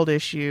cobalt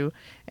issue,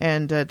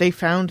 and they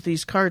found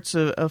these carts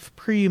of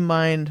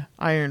pre-mined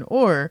iron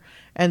ore,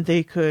 and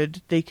they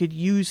could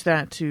use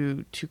that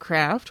to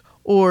craft.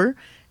 Or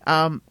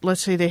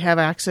let's say they have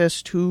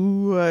access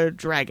to a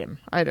dragon.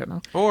 I don't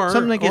know. Or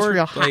something that gets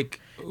real hot.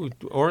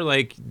 Or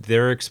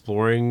they're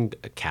exploring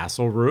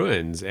castle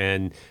ruins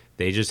and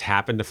They just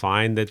happened to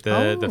find that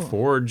the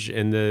forge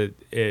and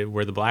the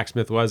where the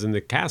blacksmith was in the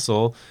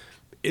castle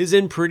is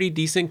in pretty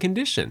decent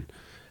condition.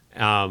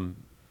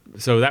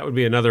 So that would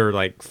be another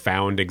like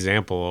found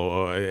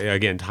example,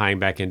 again, tying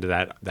back into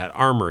that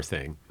armor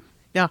thing.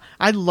 Yeah,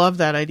 I love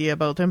that idea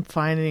about them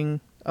finding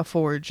a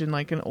forge in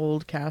like an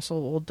old castle,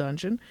 old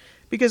dungeon.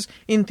 Because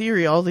in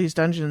theory, all these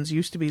dungeons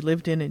used to be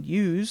lived in and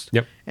used.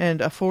 Yep.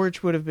 And a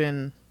forge would have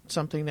been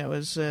something that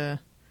was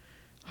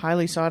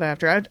highly sought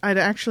after. I'd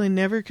actually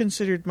never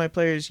considered my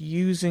players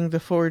using the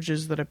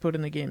forges that I put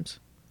in the games.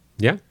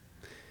 Yeah.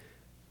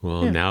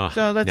 Well,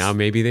 now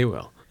maybe they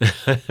will.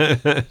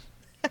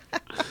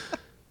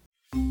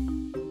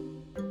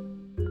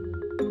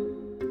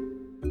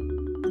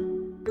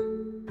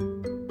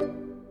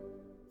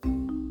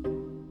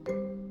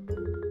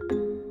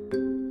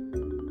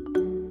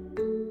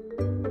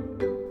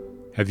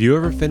 Have you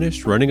ever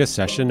finished running a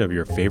session of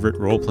your favorite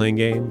role-playing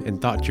game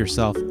and thought to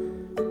yourself,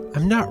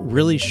 I'm not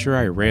really sure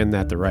I ran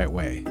that the right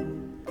way?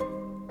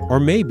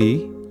 Or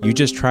maybe you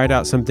just tried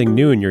out something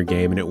new in your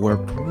game and it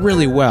worked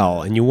really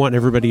well and you want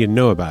everybody to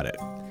know about it.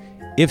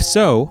 If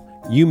so,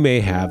 you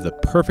may have the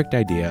perfect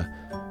idea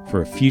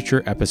for a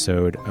future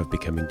episode of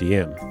Becoming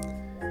DM.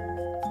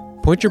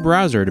 Point your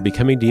browser to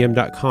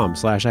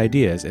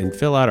becomingdm.com/ideas and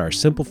fill out our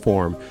simple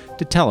form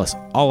to tell us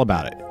all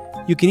about it.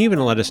 You can even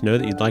let us know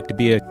that you'd like to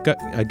be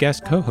a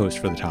guest co-host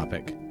for the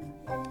topic.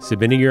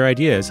 Submitting your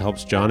ideas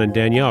helps John and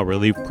Danielle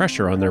relieve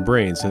pressure on their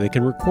brains so they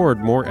can record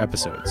more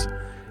episodes.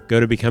 Go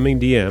to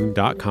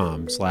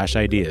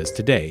becomingdm.com/ideas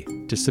today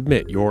to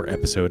submit your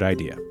episode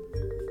idea.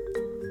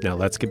 Now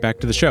let's get back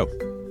to the show.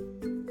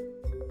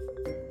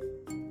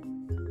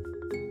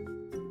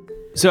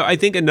 So I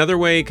think another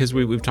way, because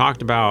we've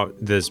talked about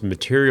this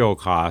material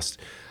cost,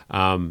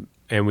 and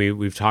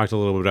we've talked a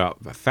little bit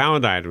about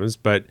found items,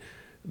 but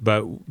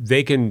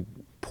they can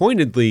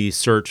pointedly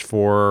search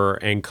for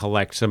and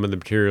collect some of the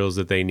materials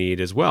that they need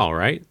as well,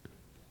 right?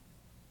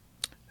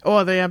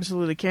 Oh, they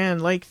absolutely can.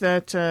 Like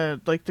that,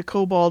 like the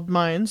kobold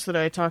mines that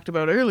I talked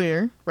about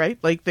earlier, right?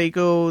 Like they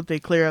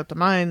clear out the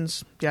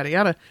mines, yada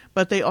yada,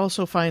 but they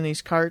also find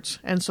these carts,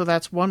 and so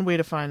that's one way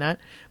to find that.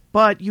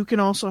 But you can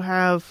also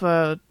have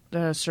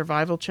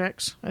survival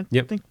checks. I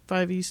think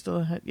 5e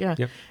still had, yeah.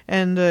 Yep.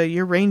 And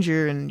your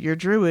ranger and your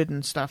druid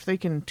and stuff, they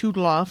can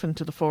tootle off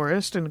into the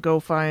forest and go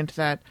find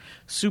that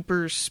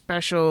super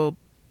special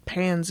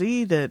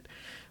pansy that,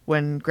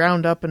 when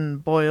ground up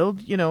and boiled,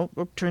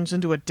 turns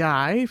into a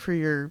dye for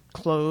your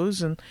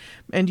clothes,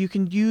 and you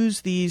can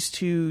use these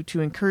to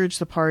encourage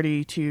the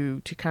party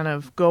to kind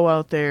of go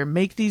out there,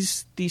 make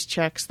these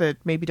checks that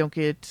maybe don't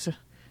get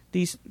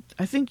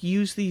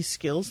use these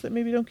skills that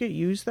maybe don't get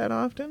used that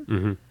often.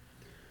 Mm-hmm.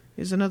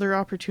 Is another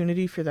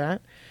opportunity for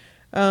that.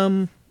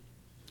 And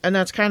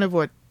that's kind of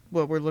what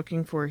we're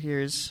looking for here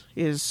is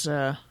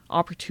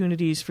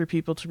opportunities for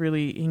people to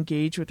really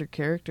engage with their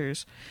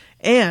characters.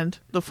 And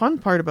the fun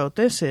part about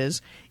this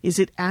is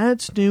it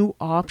adds new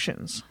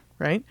options,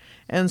 right?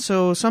 And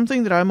so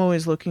something that I'm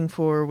always looking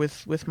for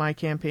with my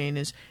campaign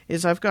is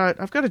I've got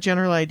a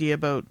general idea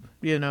about,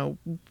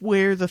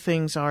 where the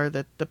things are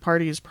that the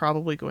party is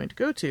probably going to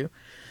go to.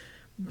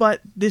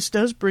 But this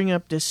does bring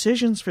up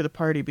decisions for the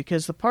party,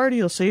 because the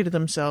party will say to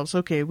themselves,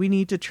 okay, we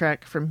need to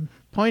trek from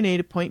point A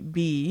to point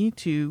B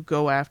to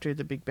go after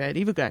the big bad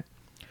evil guy.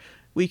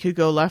 We could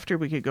go left or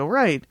we could go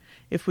right.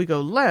 If we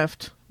go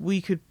left, we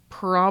could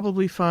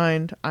probably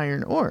find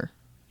iron ore.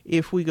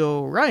 If we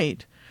go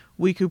right,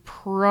 we could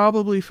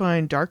probably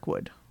find dark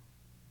wood.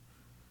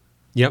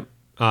 Yep.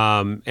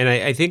 And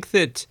I think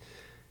that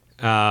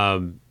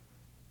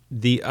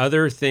the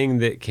other thing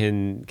that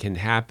can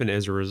happen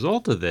as a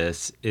result of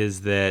this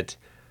is that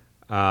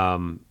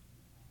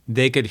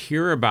they could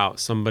hear about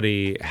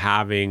somebody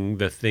having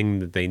the thing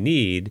that they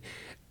need,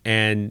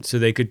 and so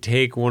they could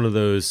take one of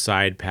those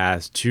side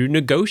paths to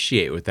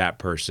negotiate with that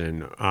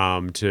person,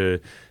 to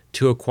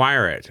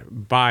acquire it,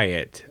 buy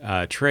it,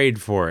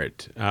 trade for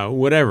it,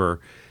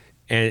 whatever.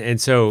 And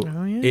so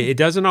it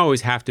doesn't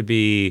always have to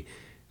be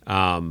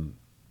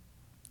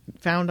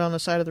found on the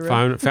side of the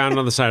road. Found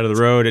on the side of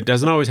the road. It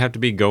doesn't always have to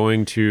be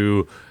going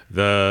to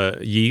the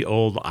ye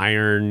old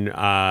iron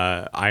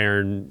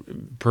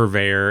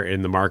purveyor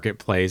in the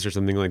marketplace or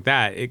something like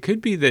that. It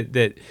could be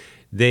that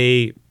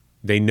they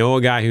know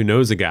a guy who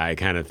knows a guy,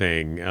 kind of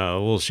thing. A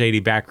little shady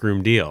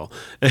backroom deal.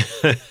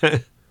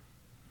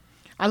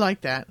 I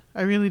like that.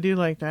 I really do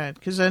like that,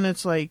 because then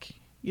it's like,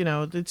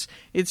 it's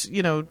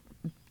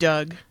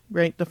Doug,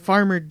 right? The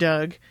farmer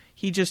Doug.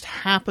 He just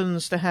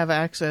happens to have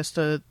access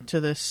to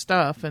this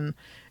stuff, and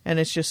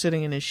it's just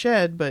sitting in his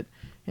shed,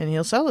 and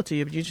he'll sell it to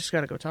you, but you just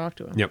got to go talk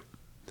to him. Yep.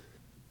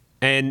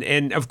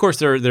 And of course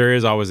there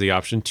is always the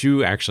option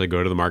to actually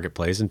go to the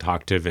marketplace and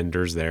talk to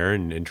vendors there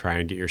and try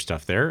and get your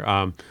stuff there.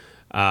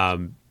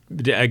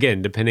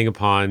 Again, depending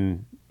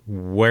upon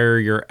where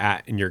you're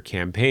at in your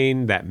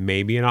campaign, that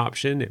may be an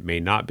option. It may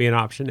not be an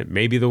option. It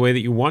may be the way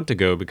that you want to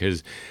go,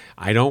 because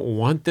I don't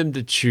want them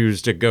to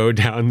choose to go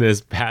down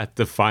this path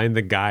to find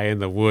the guy in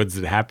the woods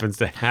that happens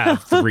to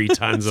have 3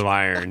 tons of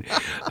iron.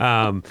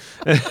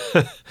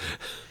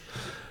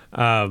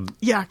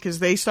 Yeah, because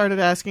they started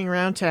asking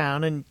around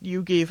town, and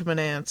you gave them an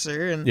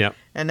answer, and Yep.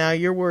 and now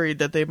you're worried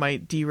that they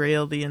might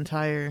derail the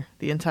entire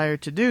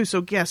to do.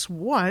 So guess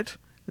what?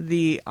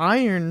 The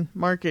iron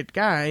market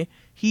guy,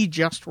 he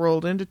just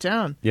rolled into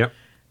town. Yep.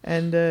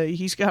 And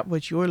he's got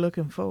what you're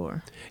looking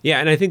for. Yeah,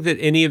 and I think that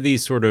any of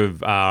these sort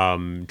of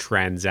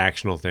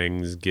transactional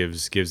things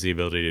gives the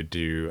ability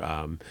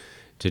to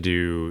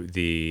do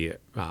the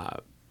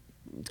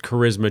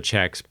charisma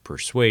checks,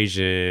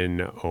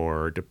 persuasion,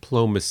 or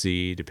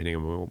diplomacy,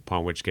 depending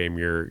upon which game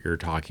you're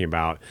talking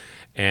about,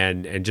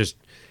 and just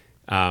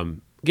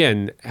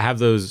again have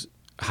those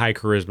high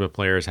charisma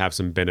players have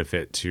some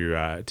benefit to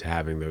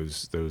having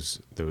those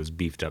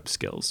beefed up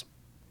skills.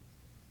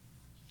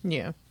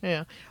 Yeah.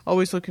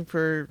 Always looking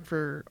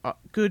for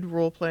good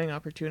role playing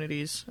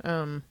opportunities,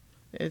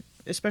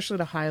 especially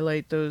to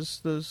highlight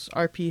those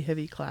RP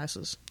heavy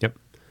classes. Yep.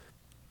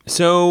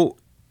 So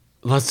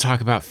let's talk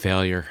about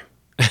failure.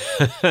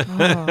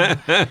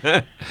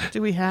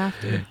 Do we have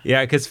to?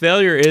 Yeah, because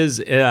failure is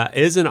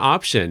an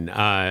option,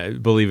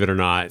 believe it or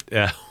not,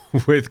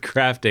 with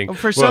crafting.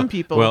 For some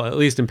people. Well, at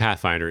least in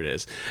Pathfinder it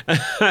is.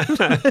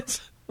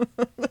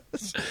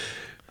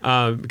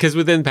 Because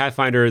within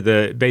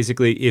Pathfinder,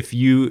 basically if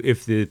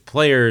the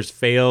players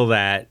fail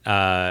that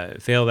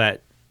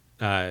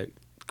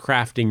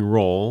crafting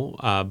roll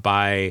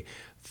by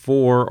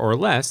 4 or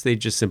less, they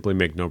just simply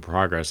make no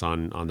progress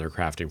on their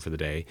crafting for the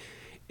day.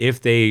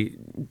 If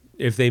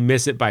they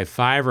miss it by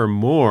 5 or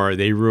more,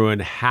 they ruin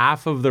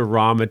half of the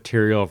raw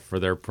material for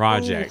their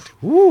project.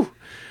 Woo!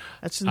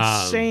 That's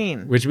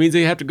insane. Which means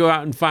they have to go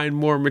out and find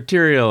more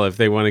material if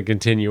they want to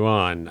continue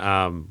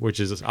on,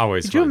 which is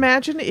always fun. Could you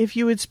imagine if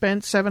you had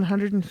spent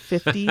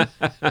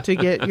 $750 to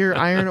get your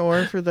iron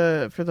ore for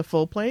the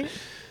full plate?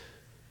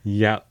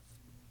 Yeah.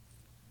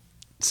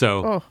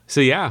 So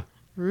yeah.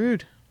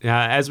 Rude.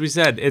 As we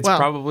said, it's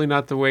probably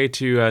not the way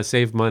to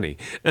save money.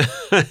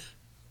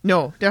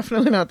 No,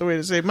 definitely not the way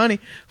to save money.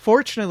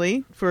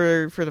 Fortunately,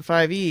 for the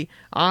 5e,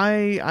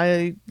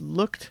 I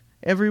looked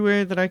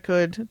everywhere that I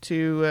could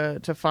to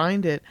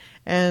find it,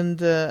 and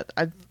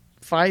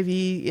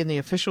 5e in the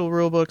official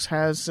rulebooks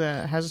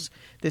has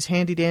this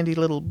handy dandy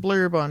little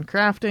blurb on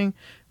crafting,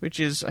 which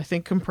is I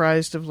think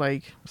comprised of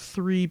like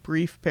 3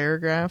 brief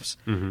paragraphs.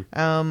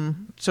 Mm-hmm.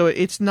 So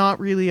it's not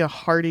really a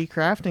hardy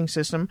crafting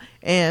system,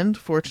 and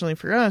fortunately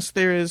for us,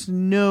 there is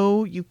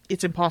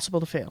it's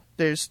impossible to fail.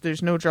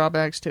 There's no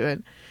drawbacks to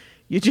it.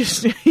 You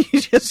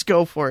just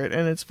go for it,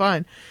 and it's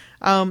fine.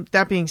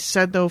 That being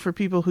said, though, for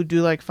people who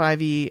do like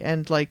 5e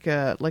and like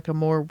a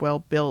more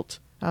well-built,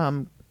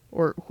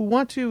 or who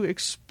want to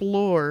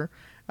explore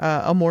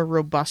a more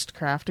robust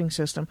crafting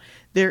system,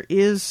 there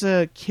is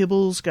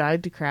Kibble's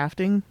Guide to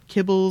Crafting.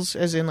 Kibbles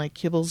as in like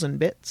kibbles and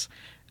bits,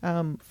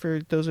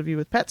 for those of you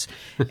with pets.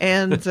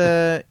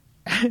 And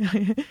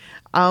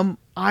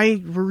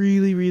I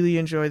really, really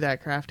enjoy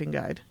that crafting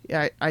guide.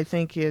 I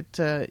think it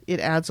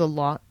adds a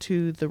lot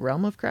to the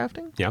realm of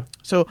crafting. Yeah.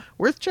 So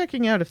worth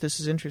checking out if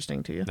this is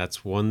interesting to you.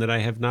 That's one that I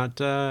have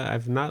not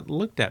I've not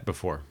looked at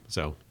before.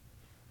 So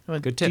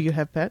good tip. Do you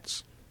have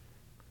pets?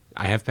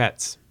 I have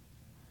pets.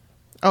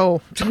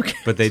 Oh, okay.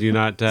 But they do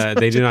not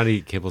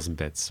eat kibbles and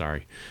bits.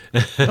 Sorry.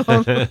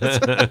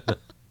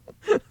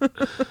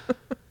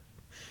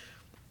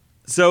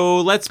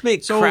 So let's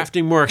make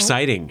crafting more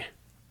exciting.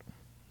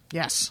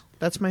 Yes,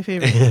 that's my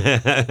favorite.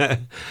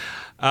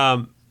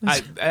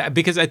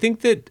 Because I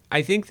think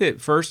that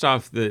first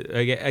off,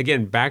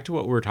 again, back to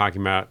what we were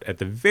talking about at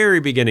the very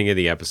beginning of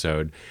the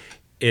episode,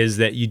 is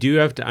that you do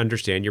have to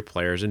understand your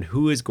players and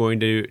who is going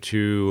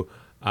to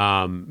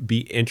be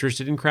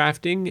interested in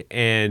crafting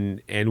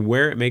and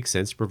where it makes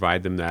sense to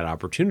provide them that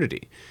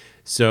opportunity.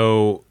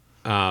 So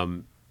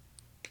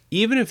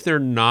even if they're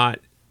not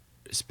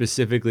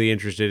specifically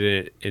interested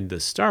in it in the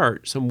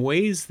start, some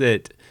ways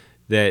that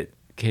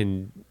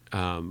can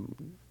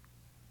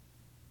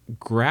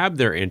grab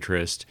their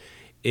interest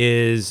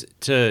is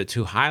to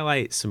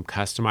highlight some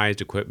customized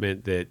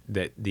equipment that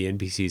the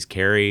NPCs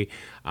carry.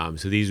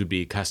 So these would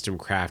be custom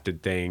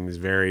crafted things,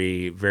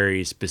 very,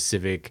 very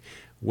specific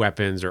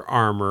weapons or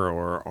armor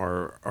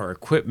or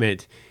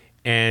equipment.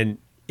 And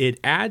it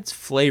adds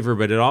flavor,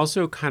 but it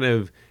also kind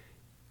of,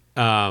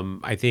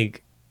 I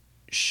think,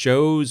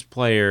 shows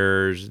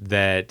players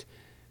that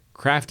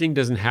crafting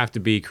doesn't have to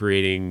be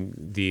creating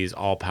these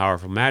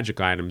all-powerful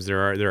magic items. There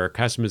are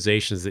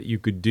customizations that you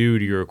could do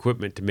to your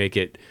equipment to make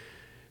it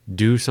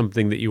do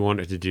something that you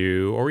want it to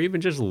do, or even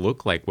just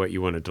look like what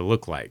you want it to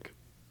look like.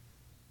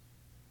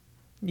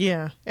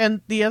 Yeah,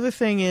 and the other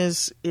thing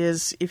is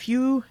if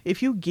you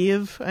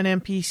give an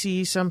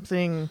NPC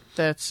something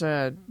that's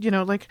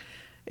like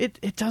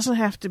it doesn't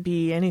have to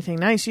be anything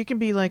nice. You can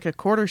be like a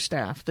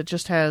quarterstaff that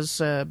just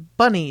has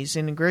bunnies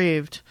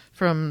engraved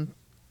from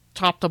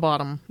top to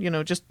bottom.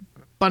 Just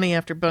bunny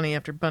after bunny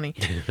after bunny.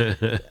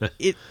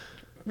 It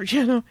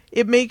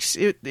makes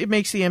the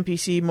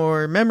NPC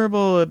more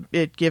memorable.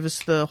 It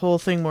gives the whole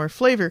thing more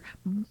flavor,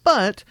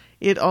 but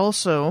it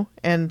also,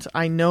 and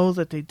I know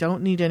that they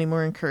don't need any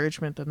more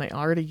encouragement than they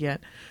already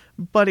get,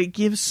 but it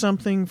gives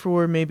something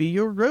for maybe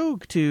your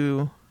rogue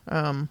to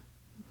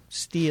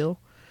steal.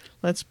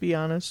 Let's be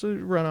honest,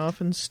 run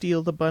off and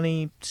steal the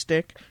bunny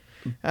stick.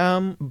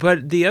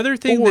 But the other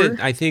thing that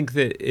I think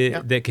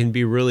that that can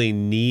be really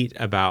neat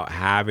about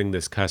having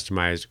this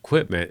customized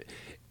equipment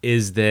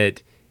is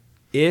that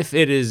if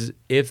it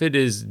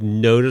is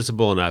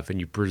noticeable enough and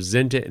you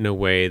present it in a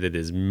way that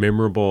is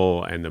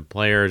memorable and the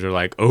players are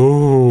like,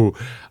 oh,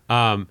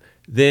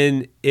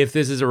 then if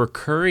this is a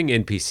recurring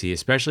NPC,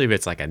 especially if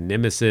it's like a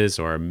nemesis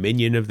or a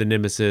minion of the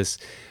nemesis,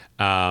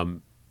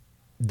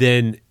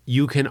 then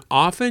you can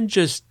often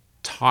just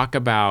talk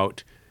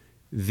about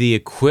the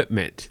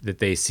equipment that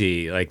they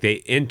see. Like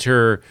they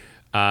enter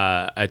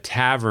a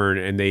tavern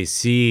and they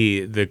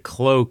see the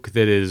cloak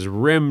that is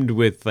rimmed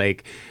with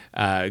like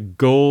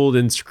gold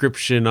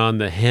inscription on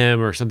the hem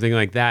or something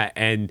like that.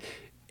 And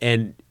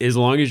as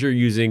long as you're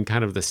using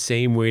kind of the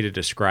same way to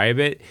describe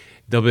it,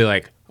 they'll be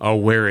like, oh,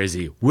 where is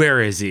he? Where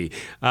is he?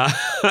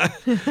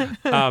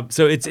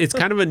 So it's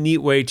kind of a neat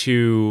way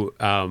to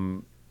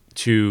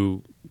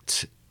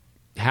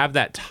have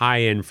that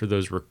tie-in for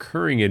those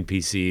recurring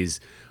NPCs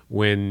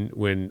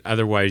when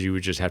otherwise you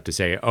would just have to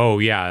say, oh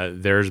yeah,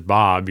 there's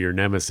Bob, your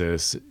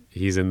nemesis.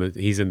 He's in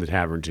the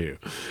tavern too.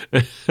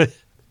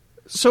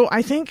 So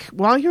I think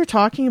while you're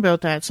talking about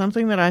that,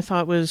 something that I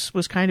thought was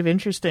kind of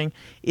interesting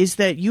is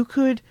that you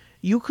could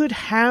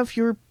have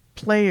your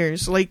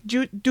players like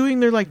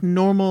doing their like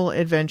normal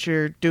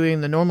adventure,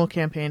 doing the normal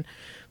campaign,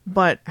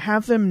 but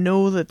have them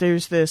know that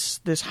there's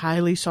this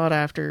highly sought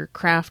after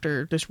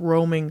crafter, this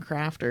roaming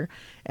crafter,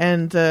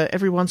 and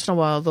every once in a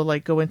while they'll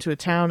like go into a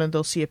town and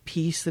they'll see a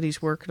piece that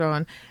he's working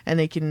on, and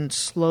they can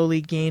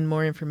slowly gain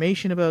more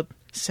information about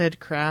said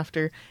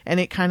crafter, and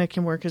it kind of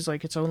can work as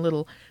like its own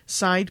little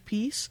side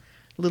piece,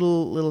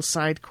 little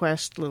side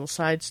quest, little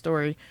side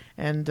story,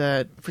 and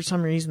for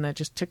some reason that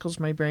just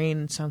tickles my brain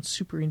and sounds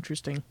super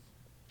interesting.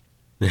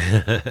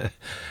 The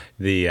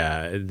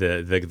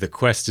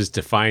quest is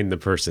to find the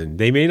person.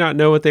 They may not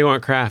know what they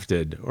want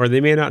crafted, or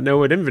they may not know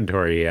what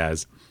inventory he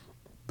has,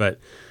 but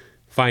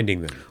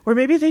finding them. Or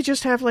maybe they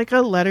just have like a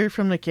letter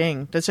from the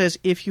king that says,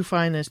 if you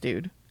find this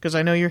dude, because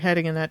I know you're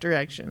heading in that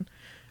direction,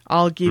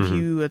 I'll give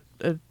you a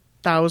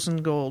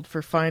 1,000 gold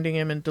for finding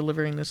him and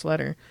delivering this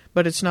letter.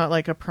 But it's not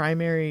like a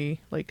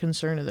primary like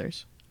concern of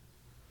theirs.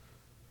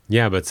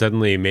 Yeah, but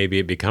suddenly maybe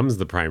it becomes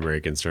the primary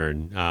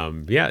concern.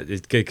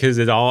 Because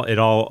it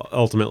all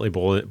ultimately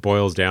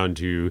boils down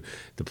to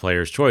the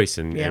player's choice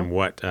and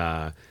what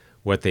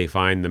they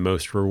find the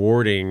most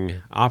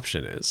rewarding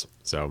option is.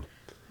 So,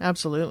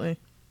 absolutely.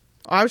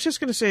 I was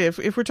just going to say,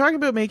 if we're talking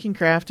about making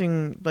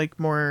crafting like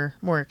more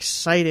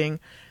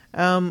exciting,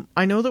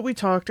 I know that we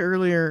talked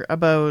earlier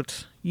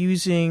about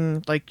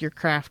using like your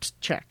craft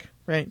check,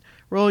 right?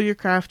 Roll your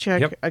craft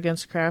check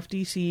against craft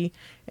DC,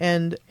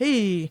 and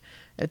hey,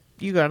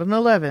 you got an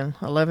 11.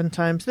 11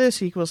 times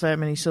this equals that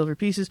many silver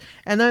pieces.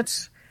 And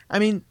that's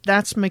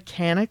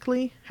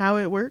mechanically how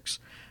it works.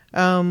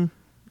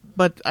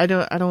 But I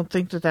don't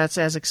think that that's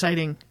as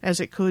exciting as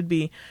it could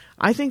be.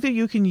 I think that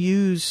you can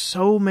use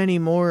so many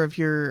more of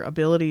your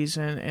abilities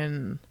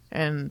and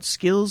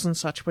skills and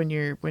such when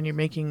you're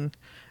making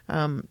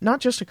not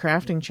just a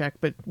crafting check,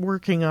 but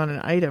working on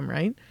an item,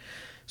 right?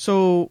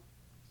 So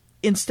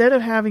instead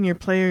of having your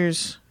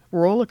players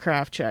roll a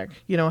craft check,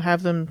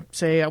 have them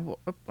say, I'm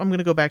going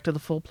to go back to the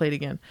full plate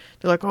again.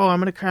 They're like, oh,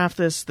 I'm going to craft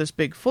this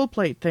big full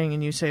plate thing.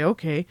 And you say,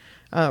 okay,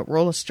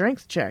 roll a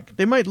strength check.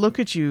 They might look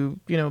at you,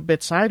 a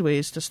bit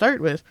sideways to start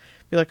with,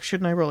 be like,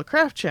 shouldn't I roll a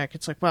craft check?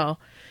 It's like, well,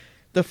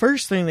 the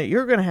first thing that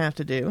you're going to have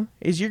to do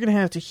is you're going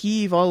to have to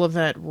heave all of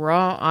that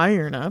raw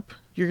iron up.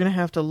 You're going to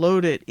have to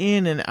load it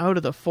in and out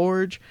of the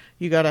forge.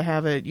 You got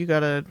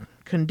to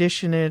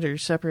condition it or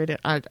separate it.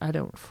 I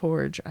don't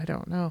forge. I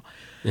don't know.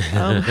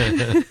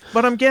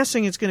 But I'm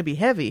guessing it's going to be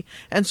heavy.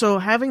 And so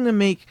having them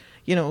make,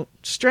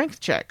 strength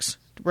checks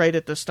right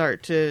at the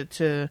start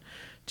to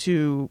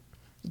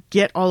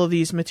get all of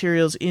these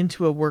materials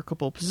into a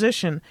workable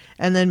position,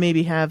 and then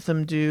maybe have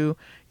them do,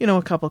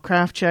 a couple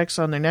craft checks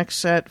on their next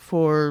set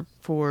for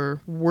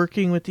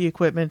working with the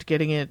equipment,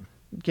 getting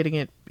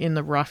it in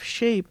the rough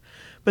shape.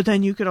 But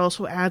then you could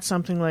also add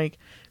something like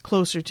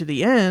closer to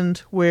the end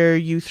where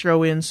you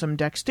throw in some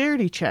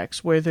dexterity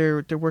checks where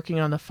they're working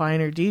on the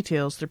finer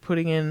details. They're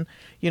putting in,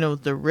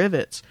 the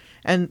rivets.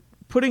 And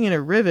putting in a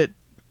rivet,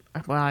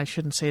 well, I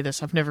shouldn't say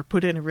this. I've never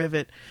put in a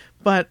rivet.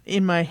 But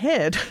in my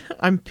head,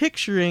 I'm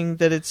picturing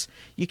that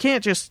you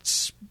can't just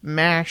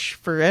smash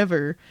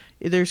forever.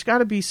 There's got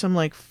to be some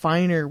like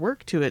finer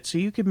work to it. So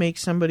you could make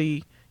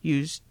somebody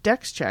use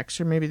dex checks,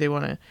 or maybe they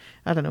want to,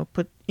 I don't know,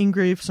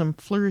 engrave some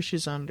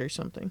flourishes on it or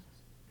something.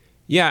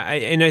 Yeah,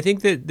 and I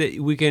think that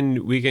we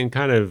can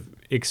kind of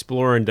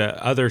explore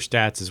into other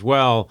stats as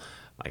well.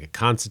 Like a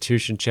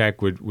constitution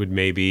check would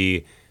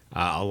maybe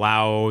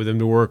allow them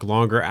to work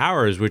longer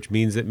hours, which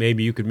means that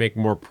maybe you could make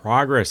more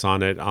progress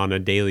on it on a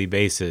daily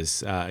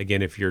basis.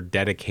 Again, if you're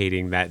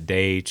dedicating that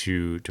day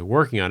to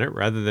working on it,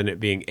 rather than it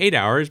being 8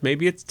 hours,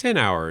 maybe it's 10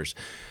 hours.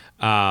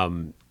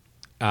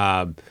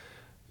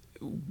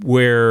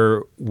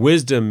 Where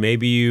wisdom,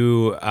 maybe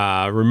you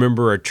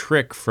remember a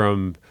trick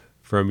from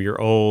your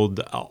old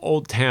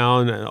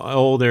town,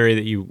 old area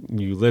that you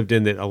lived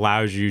in that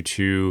allows you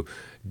to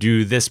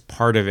do this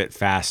part of it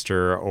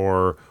faster,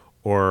 or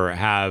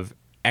have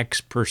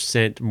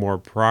X% more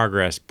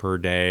progress per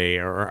day,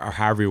 or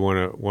however you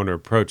want to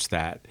approach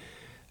that.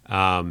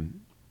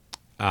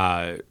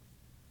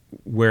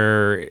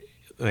 Where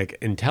like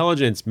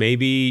intelligence,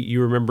 maybe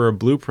you remember a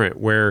blueprint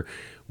where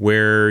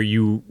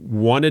you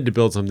wanted to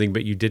build something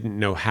but you didn't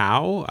know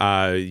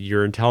how.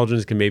 Your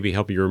intelligence can maybe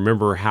help you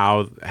remember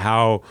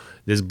how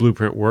this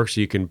blueprint works,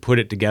 so you can put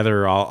it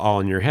together all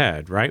in your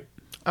head, right?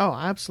 Oh,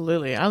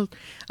 absolutely. I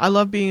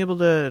love being able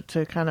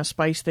to kind of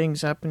spice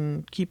things up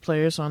and keep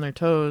players on their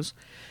toes.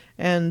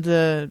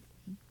 And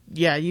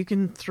yeah, you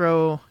can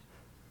throw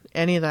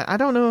any of that. I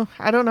don't know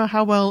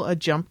how well a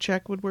jump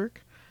check would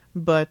work,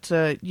 but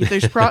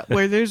there's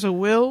where there's a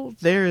will,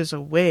 there is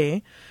a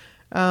way.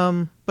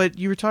 But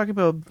you were talking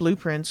about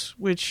blueprints,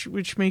 which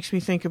makes me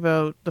think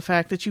about the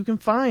fact that you can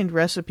find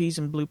recipes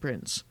and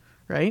blueprints,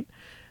 right?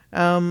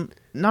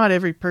 Not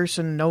every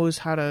person knows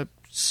how to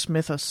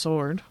smith a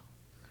sword,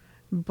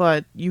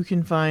 but you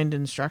can find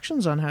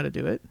instructions on how to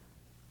do it.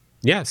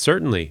 Yeah,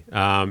 certainly.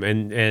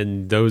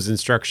 And those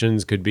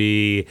instructions could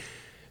be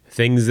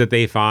things that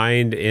they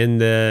find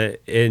in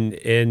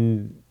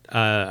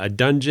a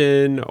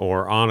dungeon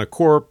or on a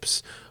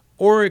corpse,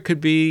 or it could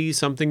be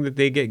something that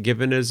they get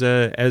given as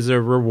a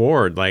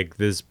reward. Like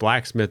this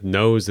blacksmith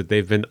knows that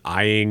they've been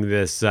eyeing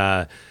this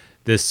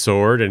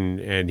sword,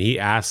 and he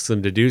asks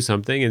them to do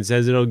something and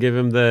says it'll give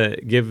them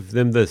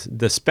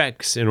the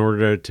specs in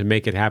order to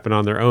make it happen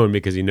on their own,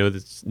 because he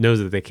knows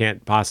that they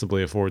can't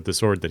possibly afford the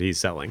sword that he's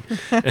selling.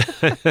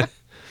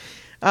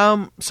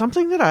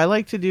 Something that I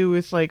like to do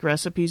with like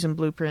recipes and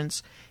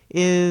blueprints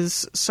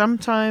is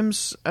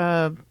sometimes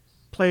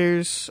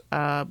players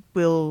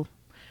will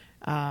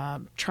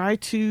try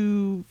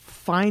to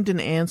find an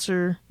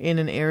answer in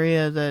an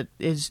area that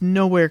is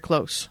nowhere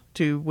close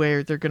to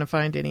where they're going to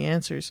find any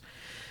answers.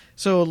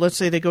 So let's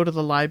say they go to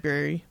the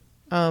library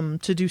to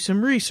do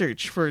some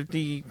research for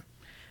the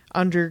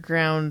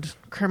underground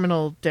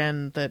criminal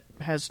den that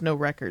has no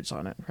records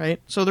on it,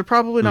 right? So they're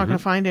probably not going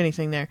to find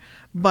anything there.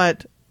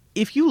 But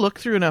if you look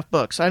through enough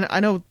books, I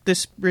know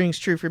this rings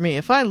true for me.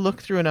 If I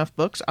look through enough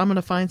books, I'm going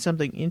to find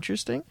something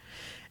interesting.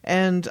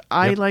 And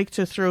I like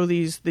to throw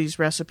these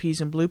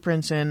recipes and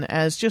blueprints in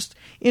as just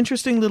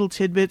interesting little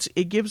tidbits.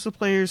 It gives the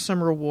players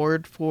some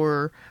reward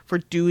for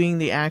doing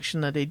the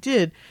action that they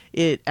did.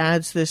 It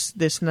adds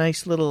this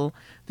nice little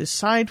this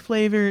side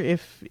flavor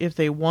if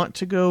they want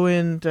to go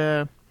and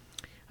I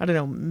don't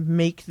know,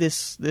 make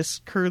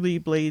this curly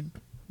blade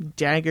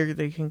dagger.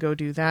 They can go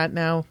do that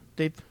now.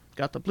 They've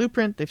got the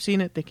blueprint. They've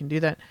seen it. They can do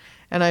that.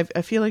 And I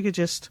feel like it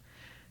just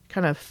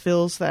kind of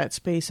fills that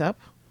space up.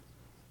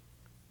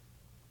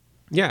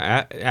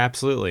 Yeah,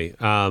 absolutely.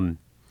 And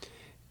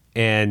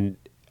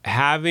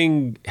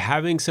having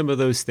some of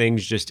those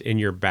things just in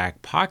your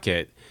back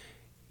pocket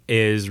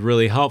is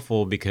really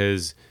helpful,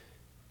 because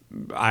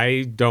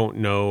I don't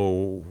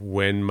know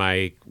when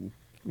my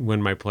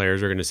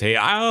players are going to say,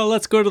 "Oh,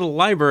 let's go to the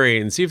library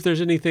and see if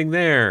there's anything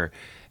there."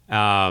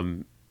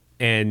 And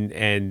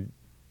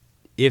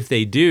if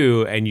they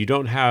do, and you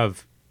don't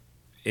have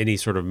any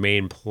sort of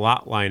main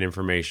plot line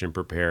information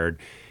prepared,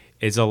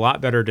 it's a lot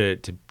better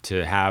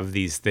to have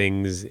these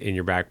things in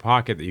your back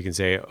pocket that you can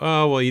say,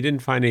 "Oh, well, you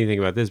didn't find anything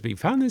about this, but you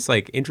found this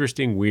like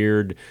interesting,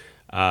 weird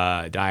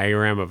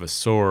diagram of a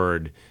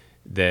sword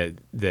that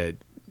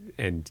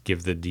and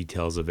give the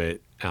details of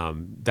it."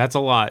 That's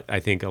I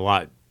think a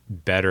lot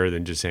better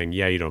than just saying,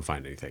 "Yeah, you don't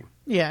find anything."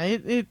 Yeah,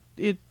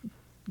 it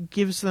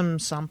gives them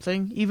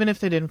something, even if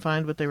they didn't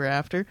find what they were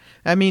after.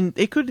 I mean,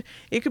 it could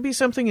be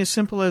something as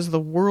simple as the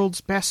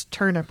world's best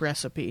turnip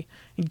recipe,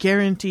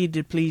 guaranteed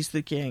to please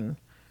the king.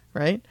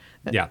 Right?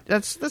 Yeah.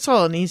 That's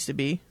all it needs to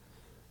be.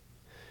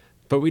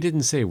 But we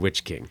didn't say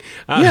which king.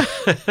 Yeah.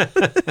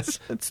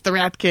 It's the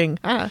Rat King.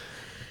 Ah.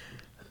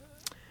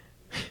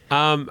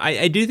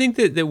 I do think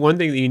that one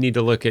thing that you need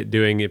to look at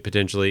doing it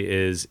potentially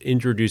is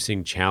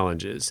introducing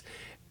challenges.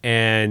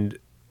 And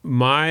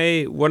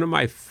one of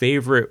my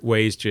favorite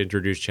ways to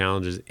introduce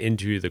challenges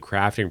into the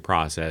crafting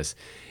process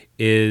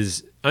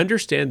is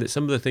understand that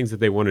some of the things that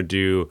they want to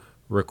do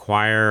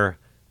require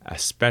a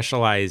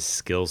specialized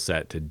skill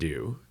set to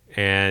do.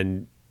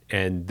 And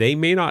they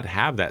may not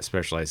have that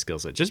specialized skill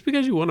set. Just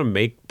because you want to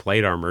make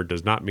plate armor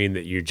does not mean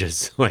that you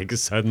just like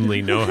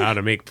suddenly know how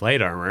to make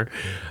plate armor.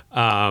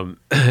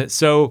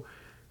 So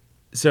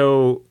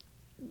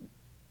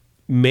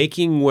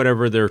making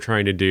whatever they're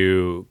trying to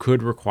do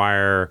could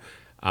require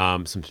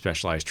some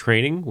specialized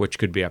training, which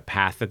could be a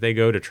path that they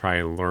go to try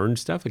and learn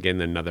stuff.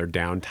 Again, another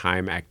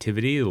downtime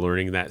activity,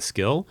 learning that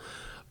skill.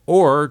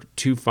 Or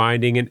to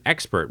finding an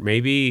expert.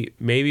 Maybe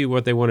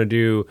what they want to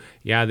do,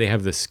 they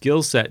have the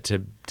skill set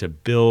to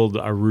build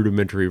a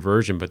rudimentary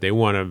version, but they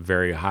want a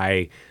very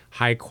high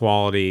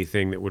quality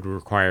thing that would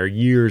require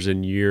years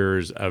and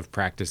years of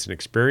practice and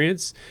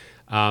experience.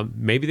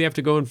 maybe they have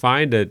to go and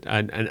find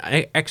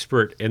an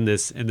expert in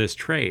this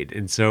trade,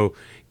 and so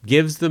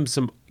gives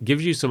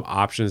you some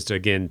options to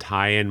again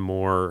tie in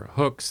more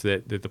hooks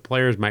that the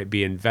players might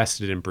be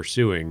invested in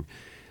pursuing,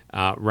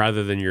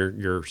 rather than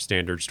your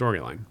standard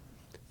storyline.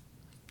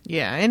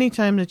 Yeah,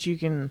 anytime that you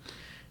can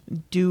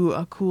do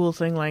a cool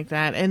thing like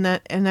that, and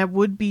that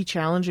would be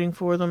challenging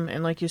for them,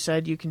 and like you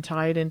said, you can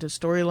tie it into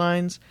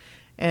storylines,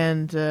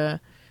 and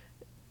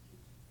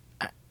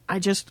I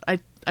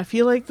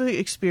feel like the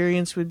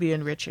experience would be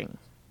enriching,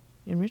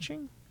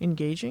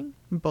 engaging,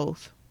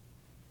 both.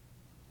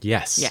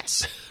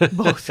 Yes,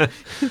 both.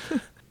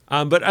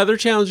 But other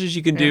challenges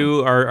you can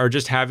do are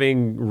just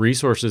having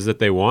resources that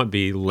they want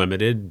be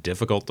limited,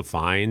 difficult to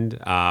find,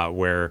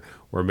 where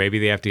maybe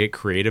they have to get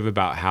creative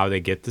about how they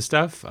get the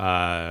stuff,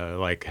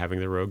 like having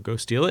the rogue go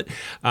steal it,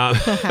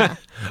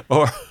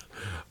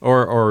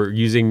 or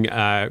using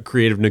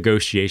creative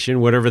negotiation,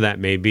 whatever that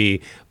may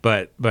be.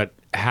 But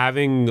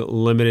having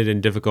limited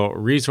and difficult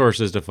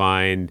resources to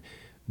find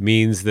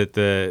means that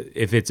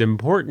if it's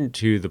important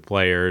to the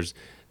players,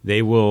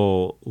 they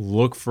will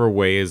look for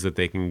ways that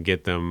they can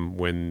get them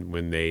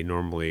when they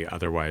normally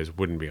otherwise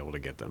wouldn't be able to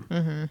get them.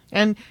 Mm-hmm.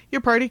 And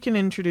your party can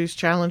introduce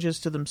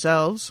challenges to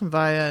themselves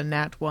via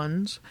nat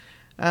ones.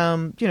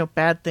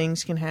 Bad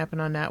things can happen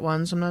on nat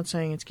ones. I'm not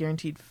saying it's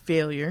guaranteed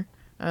failure,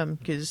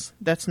 because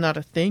that's not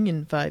a thing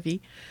in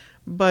 5e.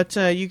 But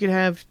you could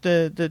have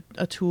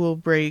a tool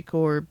break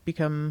or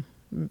become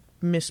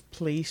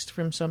misplaced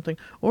from something,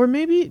 or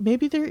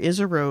maybe there is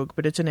a rogue,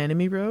 but it's an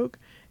enemy rogue,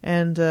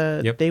 and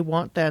they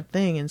want that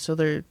thing, and so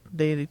they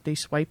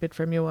swipe it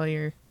from you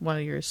while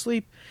you're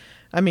asleep.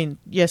 I mean,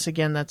 yes,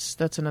 again,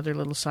 that's another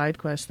little side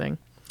quest thing.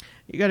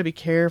 You got to be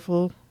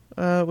careful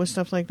with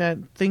stuff like that.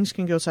 Things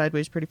can go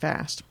sideways pretty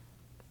fast.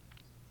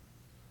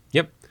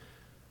 Yep.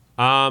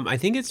 I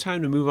think it's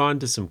time to move on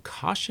to some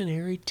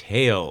cautionary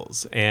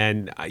tales.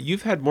 And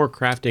you've had more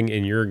crafting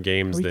in your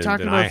games than I have. Are we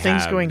talking about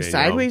things going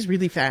sideways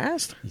really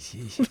fast?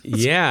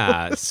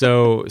 Yeah.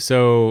 So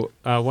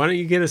why don't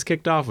you get us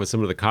kicked off with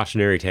some of the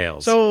cautionary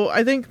tales? So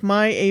I think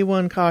my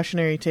A1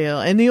 cautionary tale,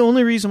 and the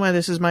only reason why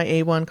this is my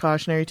A1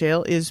 cautionary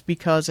tale is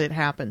because it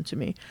happened to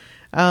me.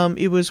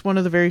 It was one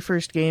of the very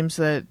first games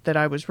that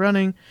I was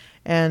running,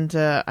 and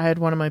I had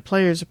one of my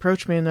players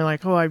approach me, and they're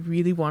like, "Oh, I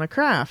really want to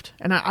craft."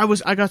 And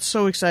I got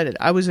so excited.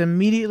 I was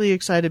immediately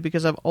excited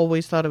because I've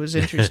always thought it was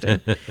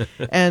interesting.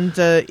 And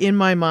in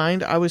my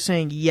mind, I was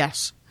saying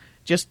yes.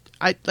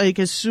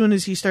 As soon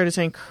as he started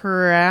saying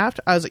craft,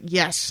 I was like,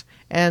 yes.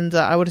 And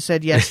I would have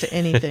said yes to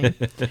anything.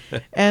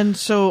 And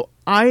so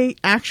I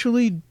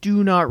actually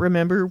do not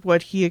remember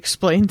what he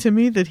explained to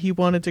me that he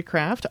wanted to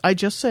craft. I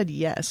just said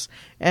yes.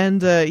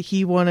 And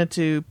he wanted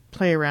to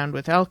play around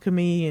with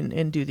alchemy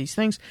and do these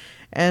things.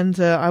 And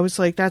I was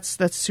like, that's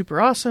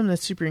super awesome.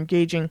 That's super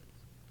engaging.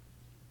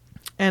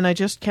 And I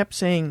just kept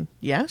saying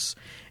yes.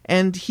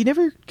 And he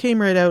never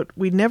came right out.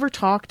 We never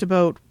talked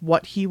about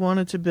what he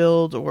wanted to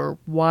build or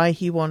why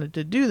he wanted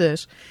to do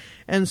this.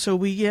 And so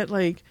we get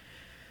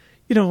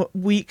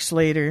weeks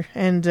later,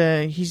 and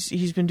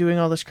he's been doing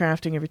all this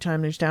crafting every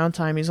time there's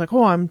downtime. He's like,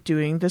 "Oh, I'm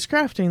doing this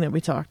crafting that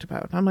we talked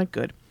about." I'm like,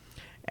 "Good."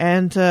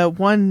 And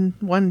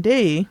one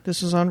day,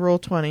 this was on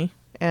Roll20,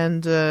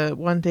 and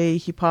one day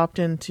he popped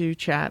into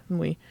chat, and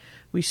we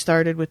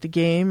started with the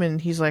game,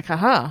 and he's like,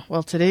 "Haha,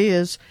 well, today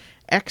is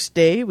X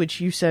day, which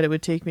you said it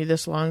would take me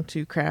this long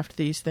to craft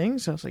these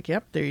things." I was like,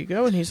 "Yep, there you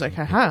go." And he's like,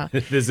 "Haha."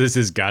 This is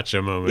his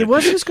gotcha moment. It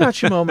was his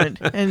gotcha moment.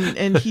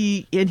 And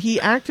he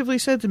actively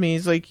said to me,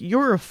 he's like,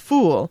 "You're a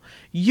fool.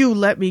 You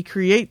let me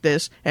create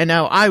this, and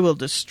now I will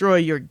destroy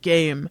your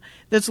game."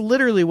 That's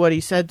literally what he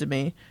said to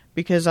me,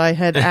 because I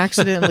had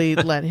accidentally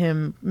let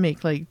him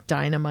make like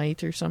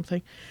dynamite or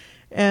something.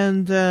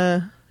 And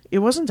it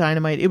wasn't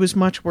dynamite. It was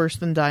much worse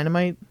than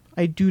dynamite.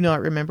 I do not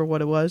remember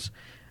what it was.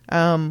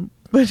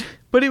 But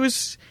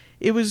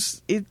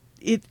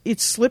it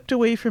slipped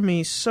away from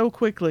me so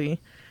quickly.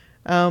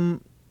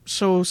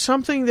 So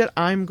something that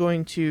I'm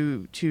going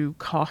to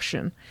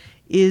caution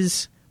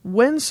is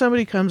when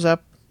somebody comes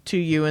up to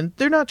you and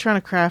they're not trying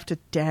to craft a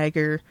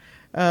dagger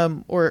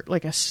or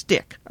like a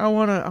stick. I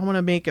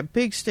wanna make a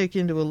big stick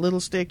into a little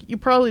stick. You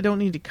probably don't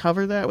need to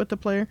cover that with the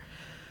player.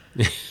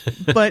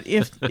 But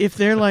if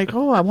they're like,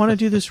 "Oh, I want to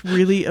do this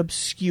really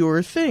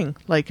obscure thing,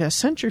 like a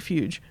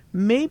centrifuge,"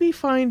 maybe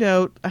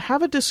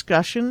have a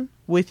discussion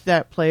with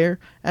that player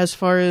as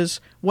far as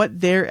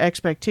what their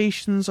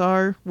expectations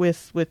are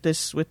with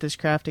this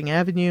crafting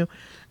avenue.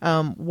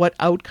 What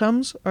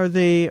outcomes are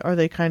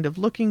they kind of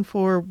looking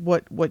for?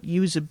 What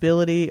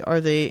usability are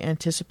they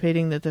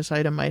anticipating that this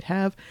item might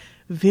have?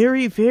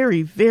 Very,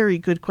 very, very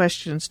good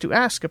questions to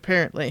ask,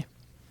 apparently.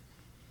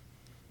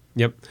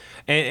 Yep.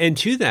 And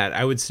to that,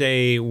 I would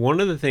say one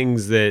of the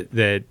things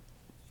that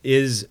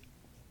is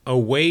a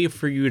way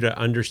for you to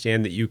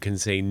understand that you can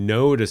say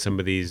no to some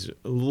of these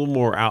a little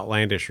more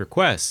outlandish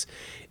requests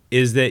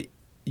is that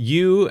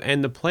you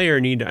and the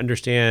player need to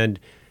understand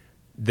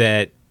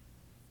that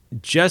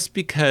just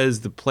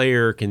because the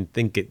player can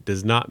think it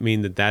does not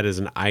mean that that is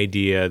an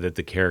idea that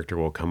the character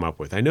will come up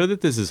with. I know that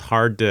this is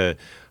hard to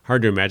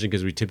imagine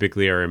because we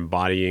typically are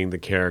embodying the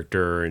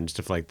character and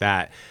stuff like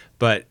that.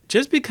 But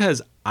just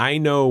because I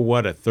know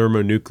what a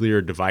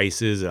thermonuclear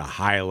device is at a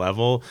high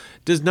level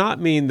does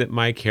not mean that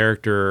my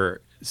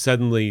character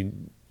suddenly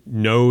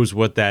knows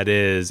what that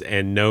is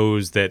and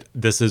knows that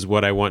this is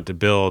what I want to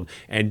build.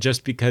 And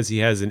just because he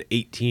has an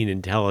 18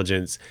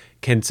 intelligence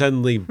can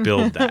suddenly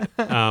build that.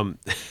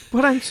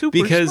 But I'm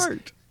super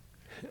smart.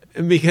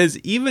 Because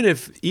even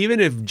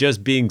if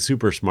just being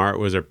super smart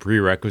was a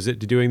prerequisite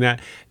to doing that,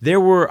 there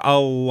were a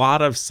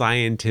lot of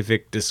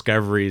scientific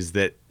discoveries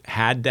that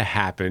had to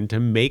happen to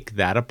make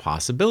that a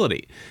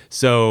possibility.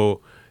 So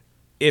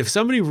if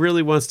somebody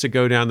really wants to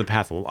go down the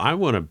path, well, I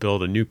want to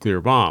build a nuclear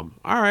bomb.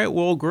 All right,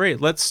 well,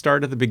 great. Let's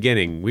start at the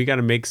beginning. We got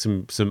to make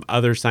some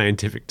other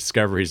scientific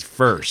discoveries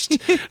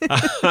first.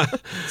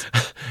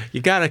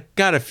 You got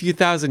a few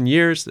thousand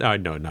years. No,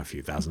 not a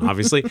few thousand,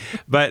 obviously,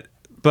 but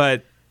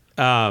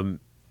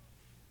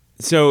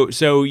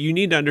so you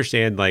need to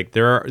understand, like,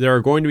 there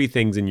are going to be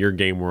things in your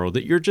game world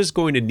that you're just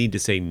going to need to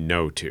say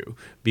no to,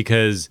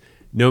 because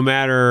no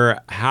matter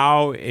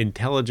how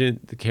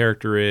intelligent the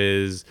character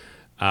is,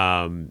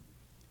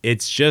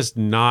 it's just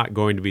not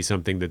going to be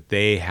something that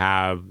they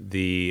have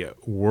the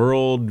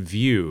world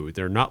view.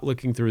 They're not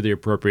looking through the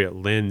appropriate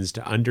lens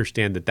to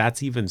understand that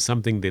that's even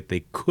something that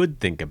they could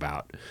think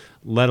about,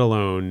 let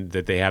alone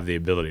that they have the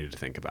ability to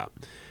think about.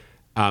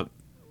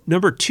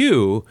 Number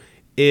two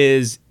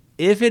is,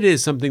 if it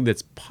is something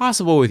that's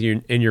possible with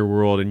you in your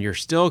world and you're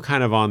still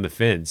kind of on the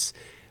fence,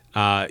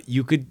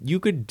 you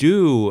could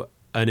do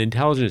an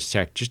intelligence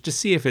check just to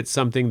see if it's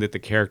something that the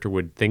character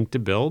would think to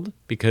build,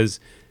 because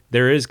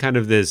there is kind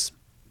of this,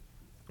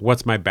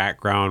 what's my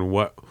background?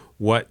 What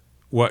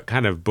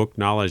kind of book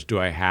knowledge do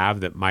I have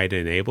that might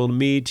enable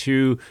me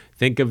to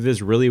think of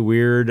this really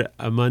weird,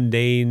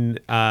 mundane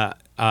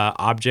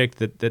object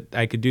that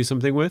I could do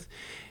something with?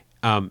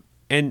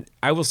 And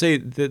I will say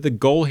that the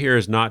goal here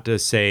is not to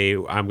say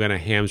I'm going to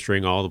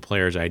hamstring all the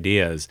players'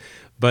 ideas,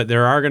 but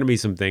there are going to be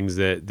some things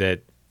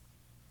that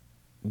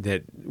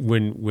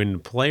when the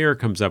player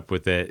comes up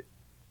with it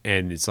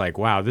and it's like,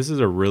 wow, this is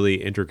a really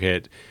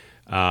intricate,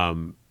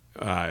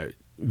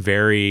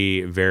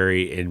 very,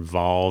 very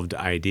involved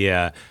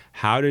idea.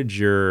 How did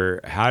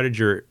your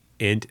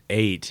int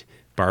 8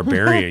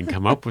 barbarian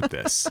come up with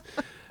this?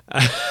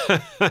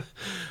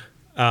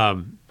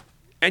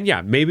 And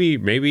yeah,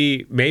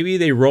 maybe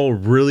they roll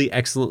really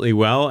excellently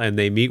well and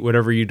they meet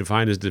whatever you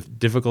define as the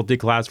difficulty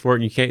class for it,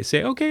 and you can't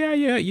say, okay,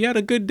 yeah, you had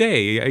a good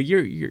day.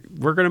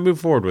 We're going to move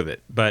forward with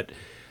it. But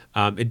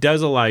it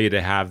does allow you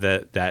to have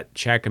that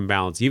check and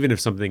balance, even if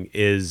something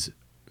is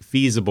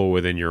feasible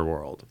within your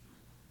world.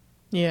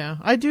 Yeah,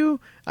 I do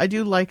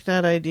like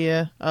that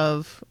idea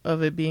of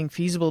it being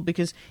feasible,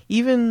 because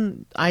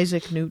even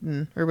Isaac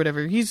Newton or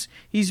whatever, he's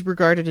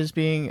regarded as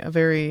being a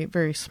very,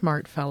 very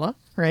smart fella,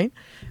 right?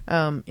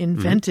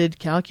 Invented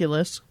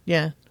calculus,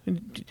 yeah,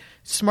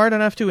 smart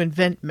enough to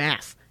invent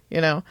math,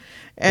 and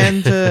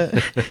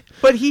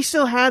but he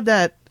still had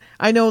that.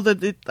 I know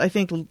that I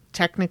think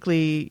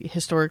technically,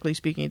 historically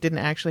speaking, it didn't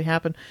actually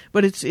happen,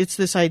 but it's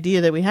this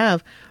idea that we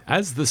have.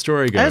 As the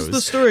story goes,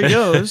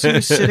 he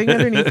was sitting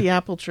underneath the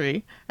apple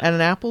tree, and an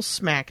apple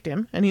smacked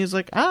him, and he was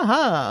like,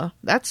 "Aha,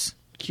 that's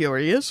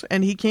curious,"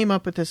 and he came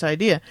up with this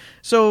idea.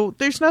 So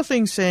there's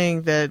nothing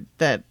saying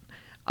that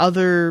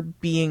other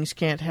beings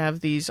can't have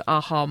these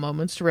aha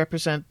moments to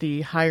represent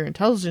the higher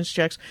intelligence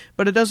checks,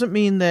 but it doesn't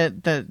mean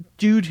that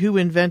dude who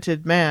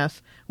invented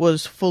math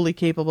was fully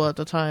capable at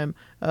the time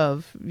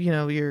of,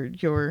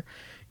 your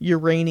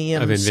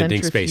uranium of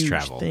inventing centrifuge space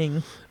travel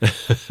thing.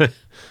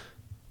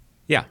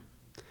 Yeah.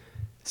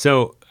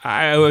 So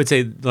I would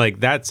say, like,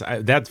 that's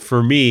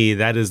for me,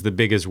 that is the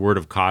biggest word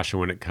of caution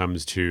when it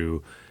comes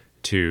to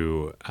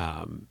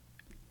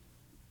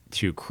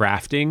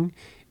crafting,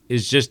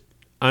 is just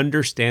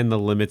understand the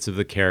limits of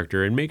the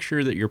character and make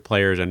sure that your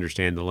players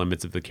understand the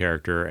limits of the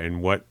character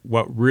and what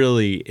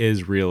really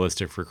is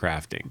realistic for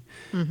crafting.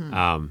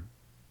 Mm-hmm.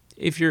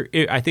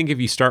 I think if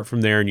you start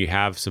from there and you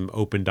have some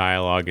open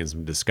dialogue and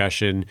some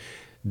discussion,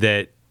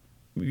 that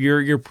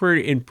you're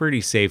in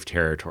pretty safe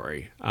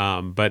territory.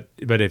 But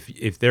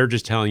if they're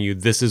just telling you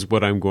this is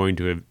what I'm going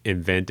to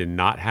invent and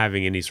not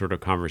having any sort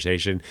of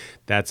conversation,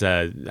 that's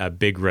a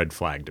big red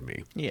flag to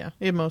me. Yeah,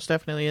 it most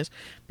definitely is.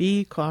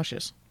 Be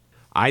cautious.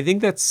 I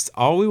think that's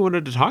all we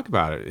wanted to talk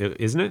about,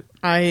 isn't it?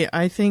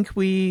 I think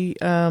we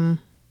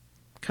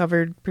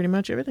covered pretty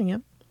much everything, yeah.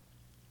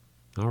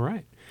 All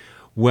right.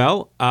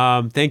 Well,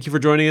 thank you for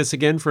joining us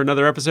again for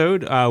another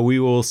episode. We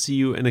will see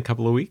you in a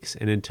couple of weeks.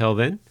 And until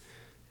then,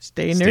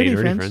 stay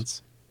nerdy,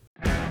 friends.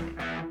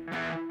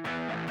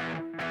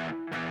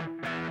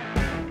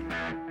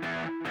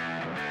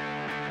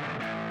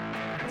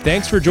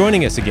 Thanks for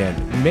joining us again.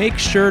 Make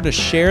sure to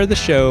share the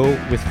show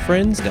with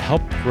friends to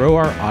help grow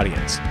our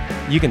audience.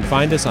 You can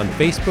find us on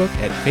Facebook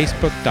at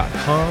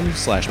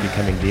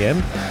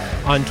facebook.com/becomingdm.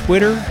 On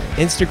Twitter,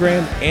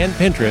 Instagram, and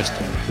Pinterest,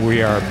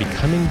 we are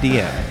Becoming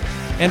DM.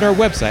 And our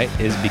website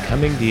is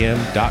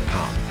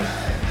becomingdm.com.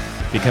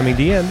 Becoming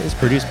DM is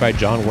produced by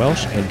John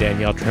Welsh and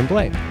Danielle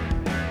Tremblay.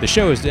 The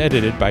show is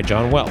edited by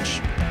John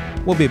Welsh.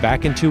 We'll be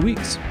back in 2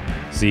 weeks.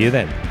 See you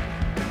then.